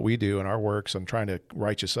relying on what we do and our works and trying to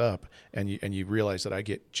righteous up, and you realize that I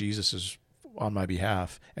get Jesus's on my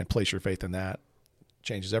behalf and place your faith in that,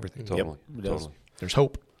 changes everything. Totally. It does. Totally. There's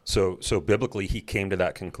hope. So biblically, he came to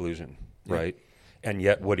that conclusion right? And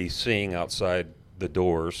yet what he's seeing outside the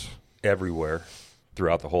doors everywhere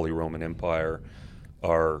throughout the Holy Roman Empire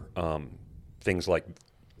are things like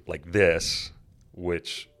this,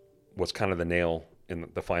 which was kind of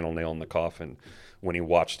the final nail in the coffin when he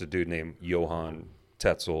watched a dude named Johann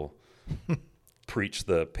Tetzel preach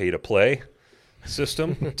the pay-to-play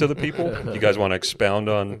system to the people. You guys want to expound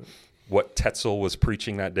on what Tetzel was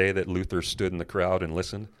preaching that day that Luther stood in the crowd and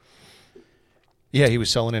listened? Yeah, he was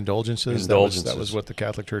selling indulgences. That was what the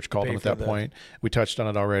Catholic Church called them at that point. We touched on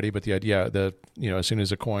it already, but the idea, as soon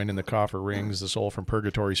as a coin in the coffer rings, the soul from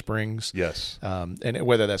purgatory springs. Yes. And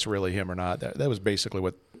whether that's really him or not, that was basically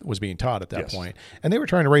what was being taught at that point. And they were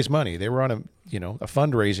trying to raise money. They were on a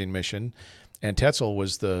fundraising mission, and Tetzel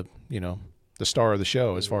was the star of the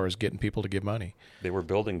show as far as getting people to give money. They were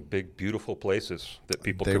building big, beautiful places that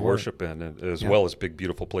people could worship in, as well as big,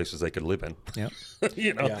 beautiful places they could live in. Yeah.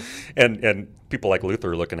 And people like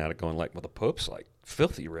Luther are looking at it going like, well, the Pope's like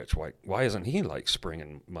filthy rich. Why isn't he like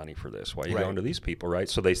springing money for this? Why are you going to these people, right?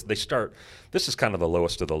 So they start, this is kind of the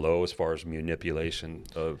lowest of the low as far as manipulation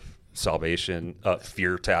of salvation,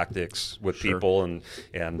 fear tactics with people and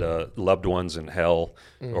loved ones in hell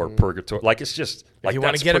or purgatory. Like, it's just like, if you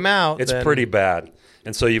want to get them out, it's pretty bad.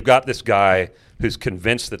 And so you've got this guy who's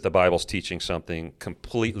convinced that the Bible's teaching something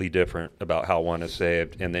completely different about how one is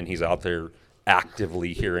saved, and then he's out there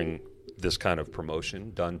actively hearing this kind of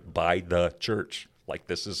promotion done by the church. Like,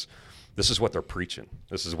 this is what they're preaching.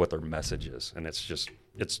 This is what their message is, and it's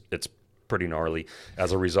pretty gnarly.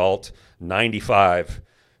 As a result, 95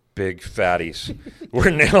 big fatties were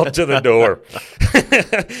nailed to the door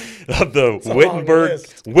of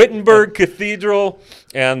the Wittenberg Cathedral,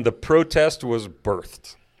 and the protest was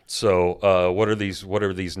birthed. So what are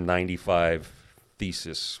these 95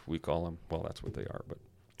 theses, we call them? Well, that's what they are. But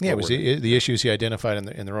yeah, it was the issues he identified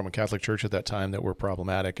in the Roman Catholic Church at that time that were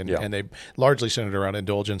problematic, and they largely centered around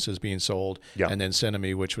indulgences being sold, and then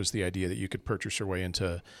synony, which was the idea that you could purchase your way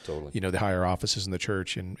into the higher offices in the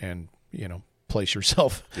church and place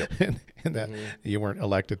yourself in that. You weren't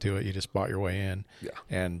elected to it, you just bought your way in.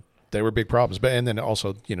 And they were big problems. But and then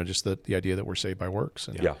also, just the idea that we're saved by works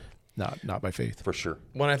and not by faith. For sure.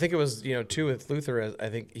 Well, I think it was, too, with Luther, I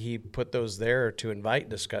think he put those there to invite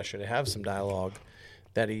discussion, to have some dialogue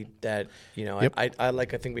I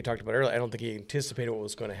think we talked about earlier. I don't think he anticipated what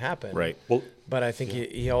was going to happen. Right. Well, but I think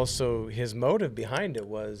he also, his motive behind it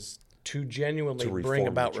was to genuinely bring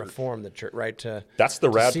about reform the church, right? That's the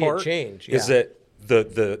rad see part. It change. Is that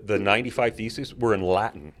the 95 theses were in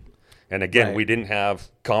Latin, and again, we didn't have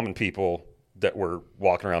common people that were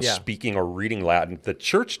walking around speaking or reading Latin. The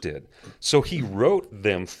church did, so he wrote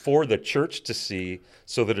them for the church to see,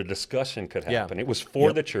 so that a discussion could happen. It was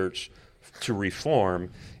for the church to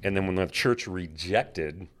reform, and then when the church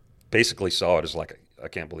rejected, basically saw it as like, I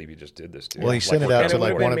can't believe you just did this to me. Well, he sent it out to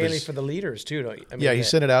like one of mainly his, for the leaders too. He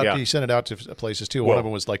sent it out. He sent it out to places too. One of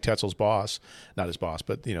them was like Tetzel's boss, not his boss,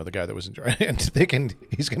 but the guy that was in charge, and thinking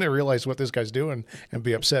he's going to realize what this guy's doing and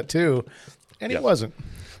be upset too, and he wasn't.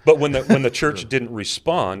 But when the church didn't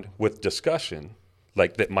respond with discussion,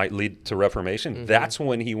 like that might lead to Reformation, that's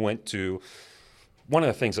when he went to one of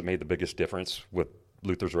the things that made the biggest difference with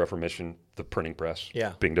Luther's Reformation, the printing press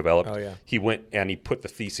being developed. He went and he put the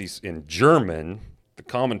theses in German, the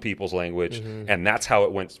common people's language, and that's how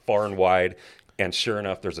it went far and wide. And sure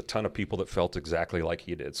enough, there's a ton of people that felt exactly like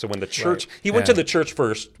he did. So when the church, he went to the church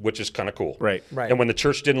first, which is kind of cool. Right. And when the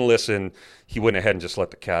church didn't listen, he went ahead and just let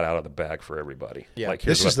the cat out of the bag for everybody. Yeah. Like,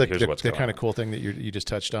 this is the kind of cool thing that you just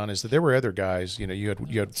touched on, is that there were other guys. You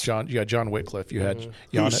had John Wycliffe, you had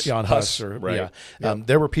Jan Hus,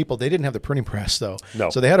 there were people. They didn't have the printing press though,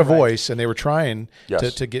 so they had a voice, and they were trying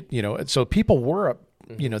to get So people were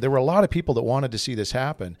there were a lot of people that wanted to see this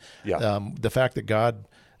happen. The fact that God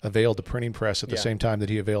availed the printing press at the same time that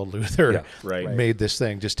he availed Luther made this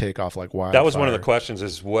thing just take off like wildfire. That was one of the questions,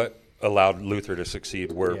 is what allowed Luther to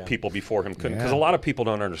succeed where people before him couldn't. Because a lot of people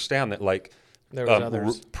don't understand that, like,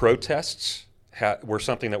 protests were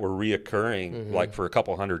something that were reoccurring like for a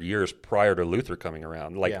couple hundred years prior to Luther coming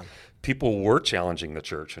around. Like, people were challenging the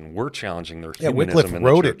church and were challenging their humanism. Wycliffe in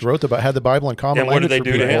the church. had the Bible in common and language. What did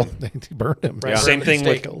they do to him? They burned him. Same thing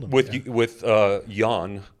with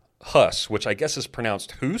Jan Hus, which I guess is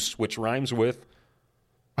pronounced Hus, which rhymes with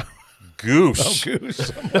goose.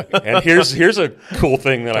 Goose. And here's a cool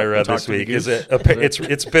thing that I read this week. Is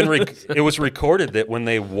it was recorded that when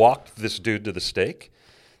they walked this dude to the stake,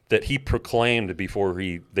 that he proclaimed before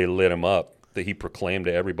they lit him up, that he proclaimed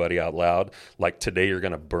to everybody out loud, like, today you're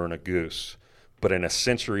going to burn a goose, but in a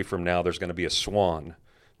century from now there's going to be a swan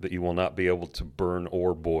that you will not be able to burn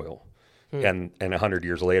or boil. And 100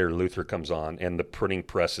 years later, Luther comes on, and the printing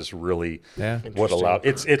press is really Yeah. what allowed.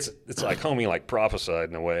 It's like homie like prophesied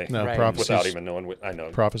in a way, No, Right. prophecy's, without even knowing. I know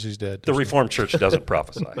prophecy's dead. the Reformed Church doesn't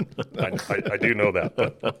prophesy. I do know that.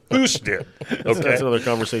 But Boost did. That's Okay. another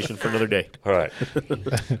conversation for another day. All right.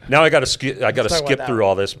 Now I got to skip talk about skip that through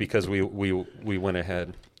all this because we went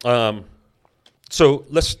ahead. So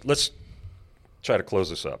let's try to close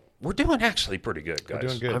this up. We're doing actually pretty good, guys.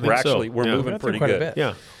 doing good. I We're think so. actually we're Yeah. moving That's pretty quite a good. bit.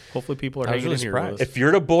 Yeah. Hopefully people are I was hanging really in here with surprised. us. If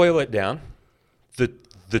you're to boil it down,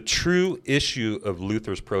 the true issue of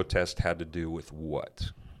Luther's protest had to do with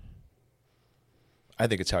what? I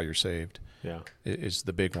think it's how you're saved. Yeah. Is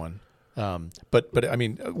the big one. But I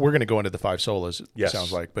mean, we're going to go into the five solas. It Yes.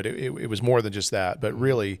 sounds like, but it was more than just that. But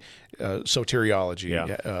really, soteriology,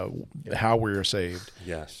 how we're saved,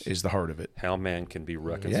 Yes. is the heart of it. How man can be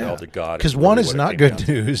reconciled to God. Because is one really is what it not came good down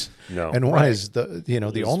to. news, No. and one is the the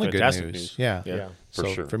It's only good fantastic news. news. Yeah, Yeah. For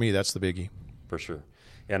So sure. for me, that's the biggie. For sure.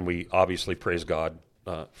 And we obviously praise God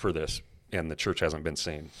for this. And the church hasn't been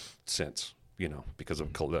sane since, because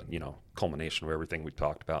of, culmination of everything we've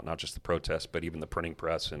talked about, not just the protests, but even the printing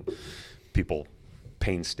press and people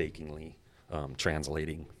painstakingly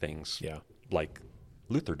translating things Yeah. like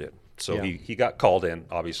Luther did. So Yeah. he got called in,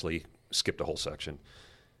 obviously, skipped a whole section.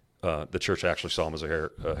 The church actually saw him as a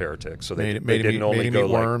heretic. So they Made didn't him only eat go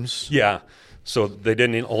like, worms. yeah. So they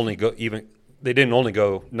didn't only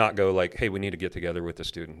go not go like, hey, we need to get together with the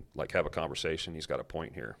student, like have a conversation. He's got a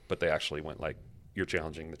point here. But they actually went like, you're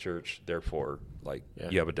challenging the church, therefore, like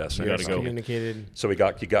you have a death You gotta sentence. go. Communicated. So he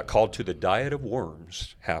got called to the diet of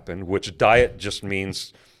worms happened, which diet just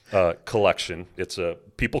means collection. It's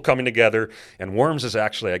people coming together, and worms is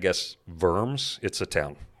actually, I guess, Worms. It's a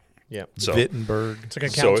town. Yeah. So Wittenberg. It's like a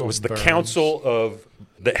so council. it was the Worms. council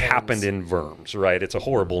that happened in Worms, right? It's a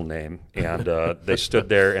horrible name, and they stood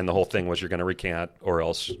there, and the whole thing was, you're going to recant, or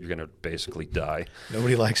else you're going to basically die.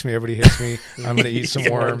 Nobody likes me. Everybody hates me. I'm going to eat some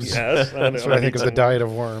worms. Yes, That's what I think of the diet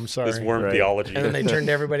of worms. Sorry. This worm Right. theology. And then they turned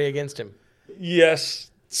everybody against him. Yes.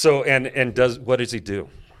 So what does he do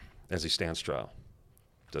as he stands trial?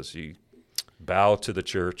 Does he bow to the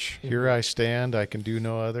church? Here I stand. I can do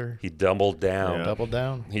no other. He doubled down. Yeah. Double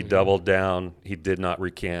down. He doubled down. He did not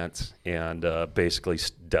recant, and basically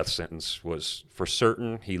death sentence was for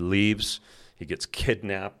certain. He leaves. He gets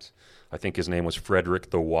kidnapped. I think his name was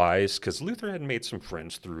Frederick the Wise, because Luther had made some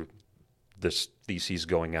friends through this theses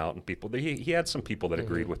going out, and people. He had some people that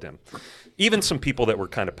agreed with him, even some people that were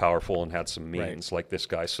kind of powerful and had some means, like this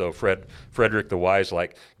guy. So Frederick the Wise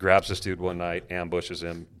grabs this dude one night, ambushes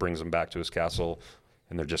him, brings him back to his castle.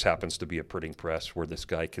 And there just happens to be a printing press where this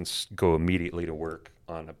guy can go immediately to work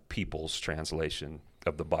on a people's translation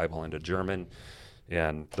of the Bible into German,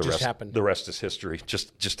 and the rest is history.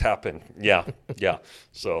 Just happened. Yeah, yeah.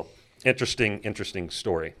 So interesting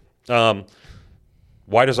story.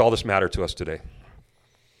 Why does all this matter to us today?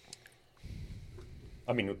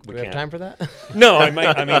 I mean, Do we have time for that? No,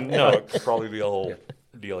 no. It could probably be a whole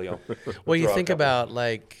deal. Well, you Throw out a think couple.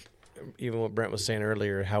 about even what Brent was saying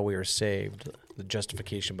earlier, how we are saved, the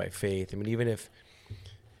justification by faith. I mean, even if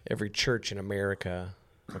every church in America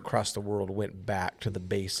across the world went back to the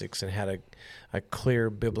basics and had a clear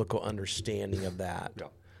biblical understanding of that, Yeah.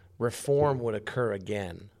 reform would occur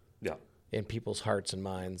again Yeah. in people's hearts and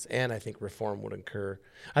minds. And I think reform would occur.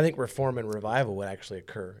 I think reform and revival would actually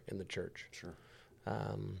occur in the church. Sure.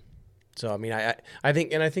 So I mean, I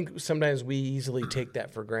think sometimes we easily take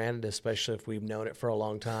that for granted, especially if we've known it for a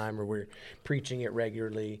long time or we're preaching it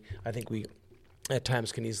regularly. I think we at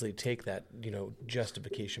times can easily take that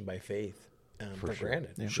justification by faith for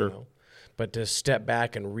granted. Yeah. Sure. But to step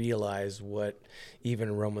back and realize what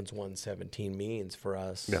even Romans 1:17 means for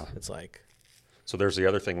us, Yeah. it's like So there's the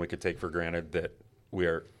other thing we could take for granted that we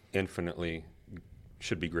are infinitely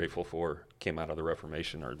should be grateful for came out of the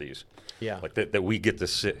Reformation are these. Yeah. Like that we get to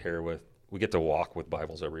sit here we get to walk with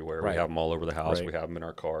Bibles everywhere. Right. We have them all over the house. Right. We have them in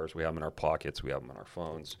our cars. We have them in our pockets. We have them in our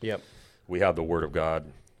phones. Yep. We have the Word of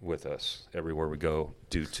God with us everywhere we go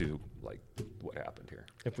due to what happened here.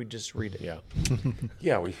 If we just read it. Yeah.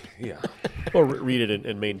 Yeah. Well, read it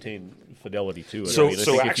and maintain fidelity to it. So- I mean, I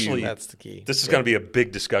so think if actually- That's the key. This is going to be a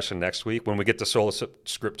big discussion next week when we get to Sola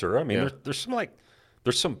Scriptura. I mean, Yeah.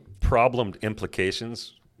 there's some problemed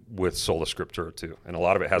implications with Sola Scriptura too, and a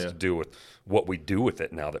lot of it has Yeah. to do with what we do with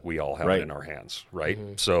it now that we all have Right. it in our hands, right?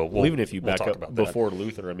 Mm-hmm. So Well, even if you we'll back talk up about that. before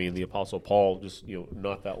Luther, I mean, the Apostle Paul, just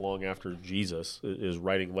not that long after Jesus, is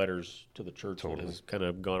writing letters to the church that has kind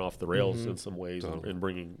of gone off the rails in some ways and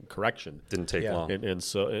bringing correction. Didn't take Yeah. long. And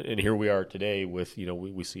so here we are today with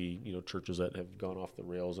we see churches that have gone off the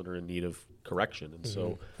rails and are in need of correction, and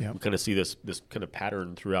so Yeah. we kind of see this kind of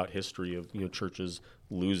pattern throughout history of churches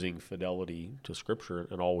losing fidelity to Scripture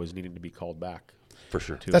and always needing to be called back. For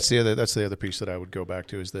sure. That's the other piece that I would go back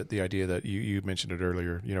to, is that the idea that you mentioned it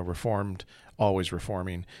earlier, reformed, always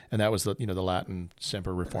reforming, and that was the Latin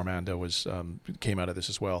semper reformanda was came out of this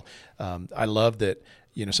as well. I love that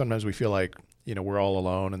sometimes we feel like we're all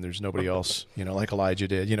alone and there's nobody else, like Elijah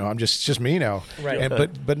did. I'm just me now. Right.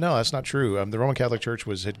 But no, that's not true. The Roman Catholic Church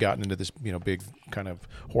had gotten into this big kind of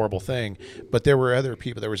horrible thing, but there were other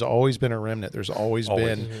people. There was always been a remnant. There's always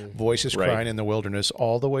been voices crying in the wilderness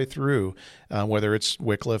all the way through, whether it's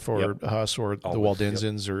Wycliffe or Huss or the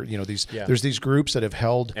Waldensians or these. There's these groups that have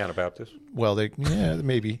held Anabaptists. Well,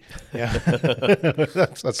 maybe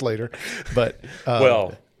that's later, but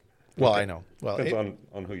well, I know. Well, depends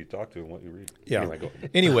on who you talk to and what you read. Yeah.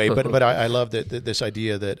 Anyway, but I love that this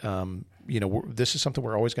idea that this is something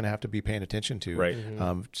we're always going to have to be paying attention to. Right.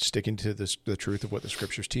 Sticking to the truth of what the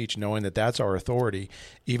Scriptures teach, knowing that that's our authority,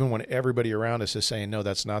 even when everybody around us is saying no,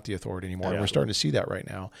 that's not the authority anymore. Yeah. And we're starting to see that right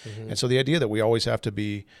now. And so the idea that we always have to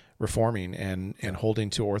be reforming and holding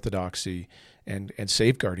to orthodoxy and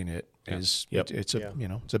safeguarding it is it's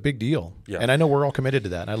a big deal. Yeah. And I know we're all committed to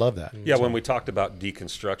that, and I love that. Yeah, when we talked about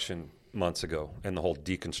deconstruction months ago and the whole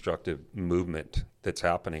deconstructive movement that's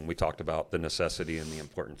happening, we talked about the necessity and the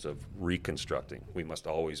importance of reconstructing. We must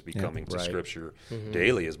always be coming to Scripture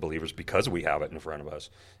daily as believers because we have it in front of us,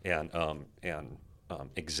 and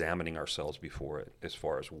examining ourselves before it as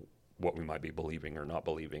far as what we might be believing or not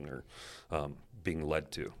believing or being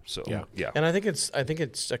led to. So yeah. And I think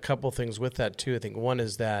it's a couple things with that too. I think one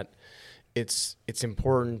is that it's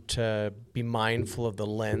important to be mindful of the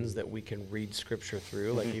lens that we can read Scripture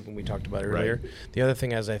through, like even we talked about earlier. Right. The other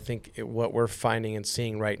thing is, I think what we're finding and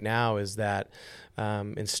seeing right now is that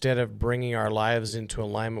instead of bringing our lives into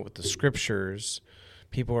alignment with the Scriptures,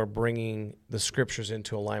 people are bringing the Scriptures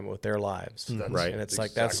into alignment with their lives. Right. And it's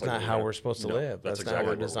like, that's not how we're supposed to live. That's not how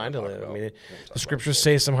we're designed to live. I mean, the Scriptures about.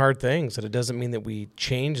 say some hard things, and it doesn't mean that we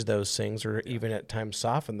change those things or even at times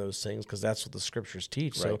soften those things, because that's what the Scriptures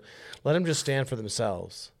teach. Right. So let them just stand for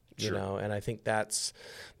themselves, you know, and I think that's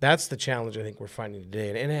the challenge I think we're finding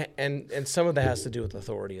today. And some of that has to do with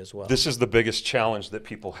authority as well. This is the biggest challenge that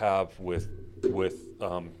people have with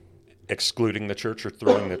excluding the church or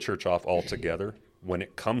throwing the church off altogether when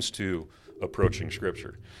it comes to approaching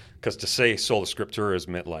Scripture. Because to say sola scriptura is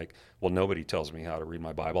meant like, well, nobody tells me how to read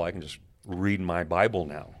my Bible. I can just read my Bible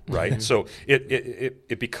now, right? So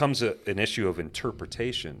it becomes an issue of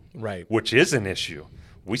interpretation, right? Which is an issue.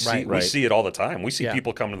 We see it all the time. We see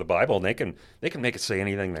people come to the Bible and they can make it say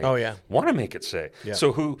anything they want to make it say. Yeah.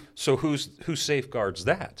 So who safeguards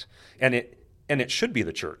that? And it should be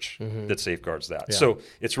the church that safeguards that. Yeah. So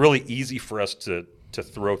it's really easy for us to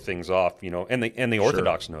throw things off, and the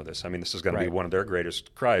Orthodox know this. I mean, this is going to be one of their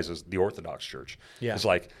greatest cries is the Orthodox Church. Yeah. It's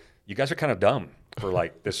like, you guys are kind of dumb for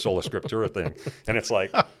like this sola scriptura thing. And it's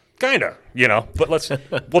like, kind of, but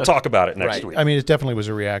we'll talk about it next week. I mean, it definitely was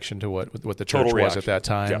a reaction to what the church was at that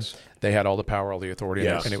time. Yes. They had all the power, all the authority,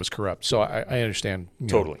 and it was corrupt. So I understand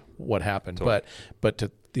what happened. Totally. But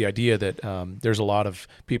to the idea that there's a lot of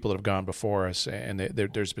people that have gone before us, and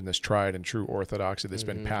there's been this tried and true orthodoxy that's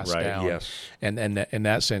been passed down. Yes. And in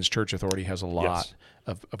that sense, church authority has a lot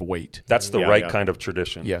of weight. That's the kind of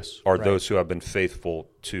tradition. Yes. Are those who have been faithful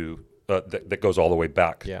to that goes all the way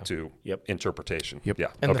back to interpretation. Yep. Yeah.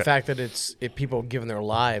 And the fact that people have given their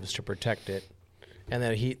lives to protect it, and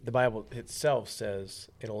that the Bible itself says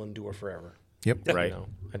it'll endure forever. Yep. Right.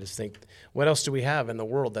 I just think, what else do we have in the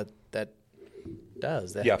world that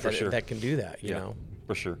does that? For sure. That can do that. You know.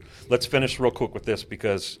 For sure. Let's finish real quick with this,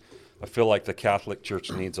 because I feel like the Catholic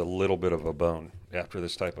Church needs a little bit of a bone after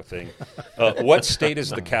this type of thing. What state is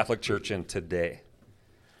the Catholic Church in today?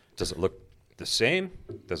 Does it look the same?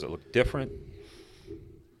 Does it look different?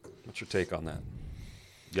 What's your take on that?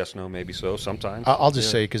 Yes, no, maybe so, sometimes. I'll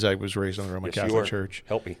just say, because I was raised in the Roman Catholic Church.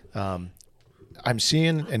 Help me. I'm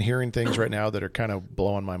seeing and hearing things right now that are kind of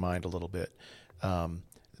blowing my mind a little bit. In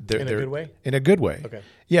a good way? In a good way. Okay.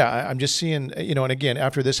 Yeah, I'm just seeing, and again,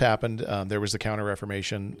 after this happened, there was the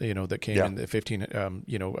Counter-Reformation, that came in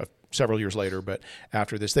the several years later. But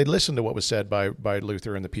after this, they listened to what was said by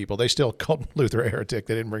Luther and the people. They still called Luther a heretic.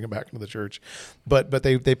 They didn't bring him back into the church. But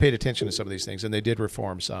they paid attention to some of these things, and they did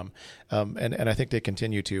reform some. And I think they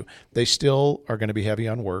continue to. They still are going to be heavy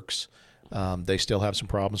on works. They still have some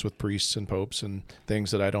problems with priests and popes and things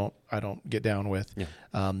that I don't get down with.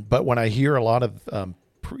 Yeah. But when I hear a lot of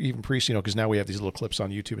even priests, because now we have these little clips on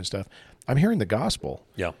YouTube and stuff, I'm hearing the gospel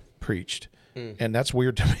preached. And that's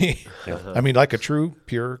weird to me. I mean, like a true,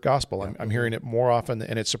 pure gospel. I'm hearing it more often,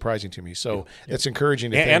 and it's surprising to me. So it's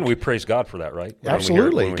encouraging to think. And we praise God for that, right?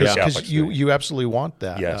 Absolutely, when we hear because Catholics you absolutely want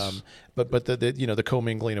that. Yes. But the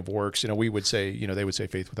commingling of works, we would say, they would say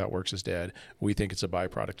faith without works is dead. We think it's a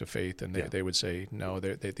byproduct of faith, and they would say, no,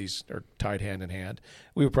 these are tied hand in hand.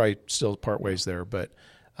 We would probably still part ways there, but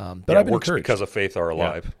I've been works encouraged. because of faith are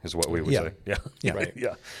alive is what we would say. Yeah. Right.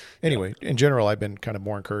 Yeah. Anyway, in general, I've been kind of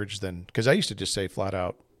more encouraged than, because I used to just say flat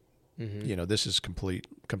out, this is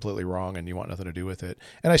completely wrong, and you want nothing to do with it.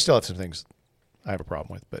 And I still have some things I have a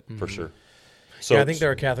problem with, but For sure. So I think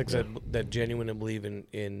there are Catholics that genuinely believe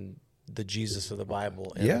in the Jesus of the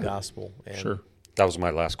Bible and the gospel. And that was my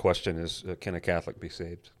last question: is can a Catholic be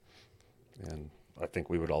saved? And I think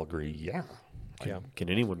we would all agree, yeah. Can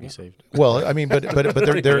anyone be saved? Well, I mean, but there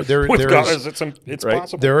it's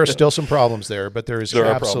possible. There are still some problems there, but there is There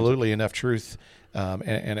are absolutely enough truth.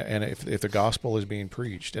 And if the gospel is being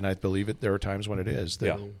preached, and I believe it, there are times when it is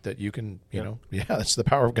that you can, that's the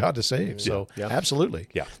power of God to save. So absolutely,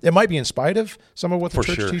 it might be in spite of some of what the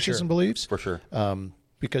church teaches and believes, for sure.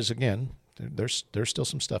 Because again, there's still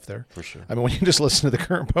some stuff there. For sure. I mean, when you just listen to the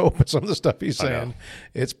current pope and some of the stuff he's saying,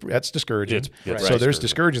 that's discouraging. So there's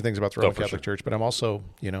discouraging things about the Roman Catholic Church, but I'm also,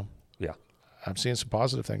 I'm seeing some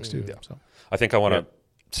positive things too. So I think I want to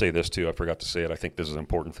say this too. I forgot to say it. I think this is an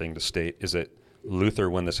important thing to state: is that Luther,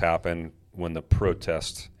 when this happened, when the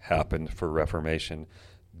protest happened for Reformation,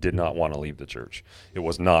 did not want to leave the church. It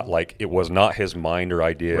was not his mind or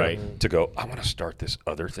idea to go, I want to start this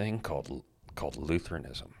other thing called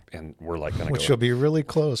Lutheranism, and we're like going to which will be really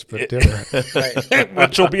close but different.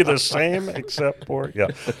 Which will be the same except for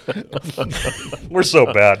we're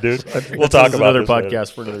so bad, dude. We'll talk about another this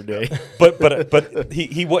podcast for another day. But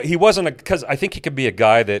he wasn't because I think he could be a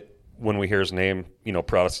guy that when we hear his name,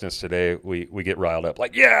 Protestants today, we get riled up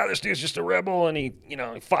like, this dude's just a rebel, and he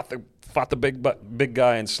fought the big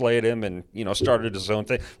guy and slayed him, and started his own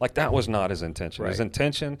thing. Like, that was not his intention. His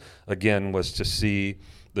intention again was to see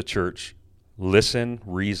the church listen,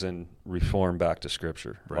 reason, reform back to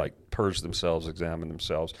Scripture, like purge themselves, examine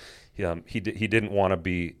themselves. He didn't want to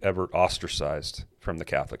be ever ostracized from the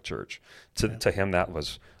Catholic Church. To him, that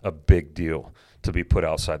was a big deal to be put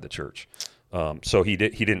outside the church. So he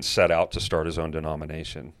didn't set out to start his own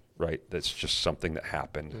denomination, right? That's just something that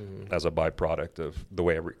happened as a byproduct of the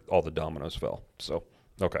way all the dominoes fell. So,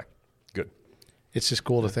 okay, good. It's just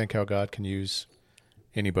cool to think how God can use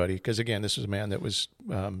anybody, because again, this is a man that was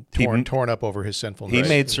torn up over his sinfulness. He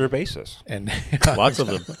made cervezas, and lots of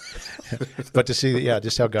them. But to see that,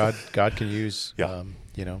 just how God can use, a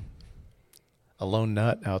lone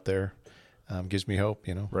nut out there. Gives me hope,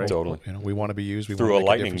 Right. Totally. We want to be used. We through want to a make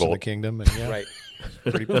lightning difference bolt in the kingdom, and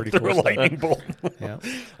pretty through cool a stuff. lightning bolt. Yeah,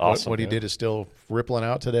 Awesome. What he did is still rippling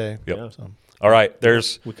out today. Yep. Yeah, so. All right,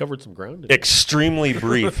 there's We covered some ground today. extremely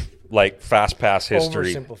brief, fast pass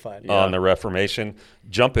history Oversimplified. on the Reformation.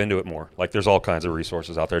 Jump into it more. Like, there's all kinds of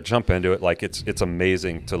resources out there. Jump into it. Like, it's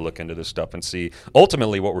amazing to look into this stuff and see.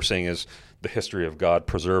 Ultimately, what we're seeing is the history of God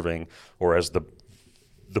preserving, or as the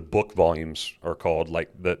book volumes are called,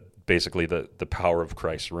 like basically the power of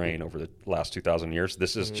Christ's reign over the last 2,000 years.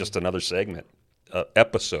 This is just another segment,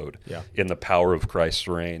 episode in the power of Christ's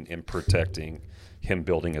reign in protecting him,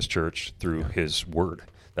 building his church through his word.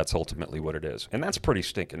 That's ultimately what it is. And that's pretty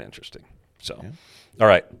stinking interesting. So, all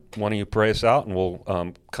right, why don't you pray us out, and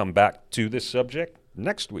we'll come back to this subject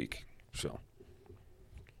next week. So,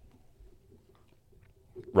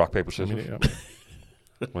 rock, paper, scissors.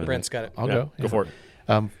 Brent's got it. I'll go. Go for it.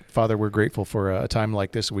 Father, we're grateful for a time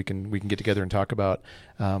like this. We can get together and talk about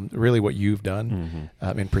really what you've done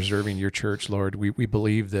in preserving your church, Lord. We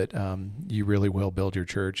believe that you really will build your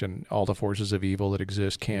church, and all the forces of evil that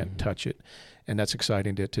exist can't touch it. And that's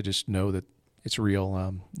exciting to just know that it's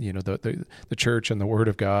real. The church and the Word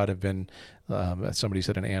of God have been, somebody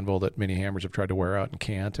said, an anvil that many hammers have tried to wear out and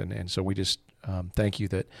can't. And so we just thank you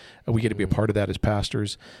that we get to be a part of that as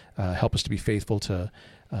pastors. Help us to be faithful to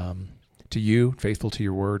you, faithful to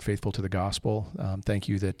your word, faithful to the gospel. Thank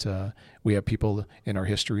you that we have people in our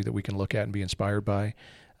history that we can look at and be inspired by.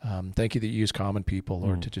 Thank you that you use common people,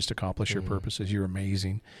 Lord, to just accomplish your purposes. You're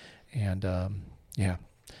amazing. And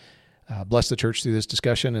bless the church through this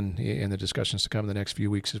discussion and the discussions to come in the next few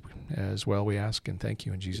weeks as well, we ask. And thank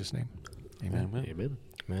you in Jesus' name. Amen.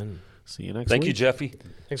 Amen. See you next week. Thank you, Jeffy.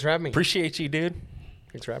 Thanks for having me. Appreciate you, dude.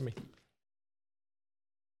 Thanks for having me.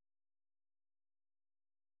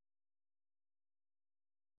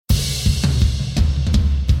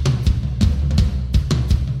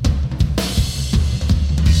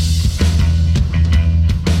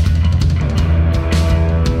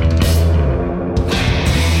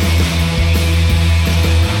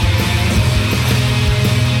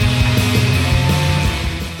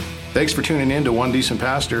 Thanks for tuning in to One Decent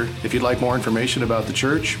Pastor. If you'd like more information about the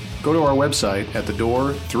church, go to our website at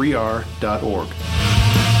thedoor3r.org.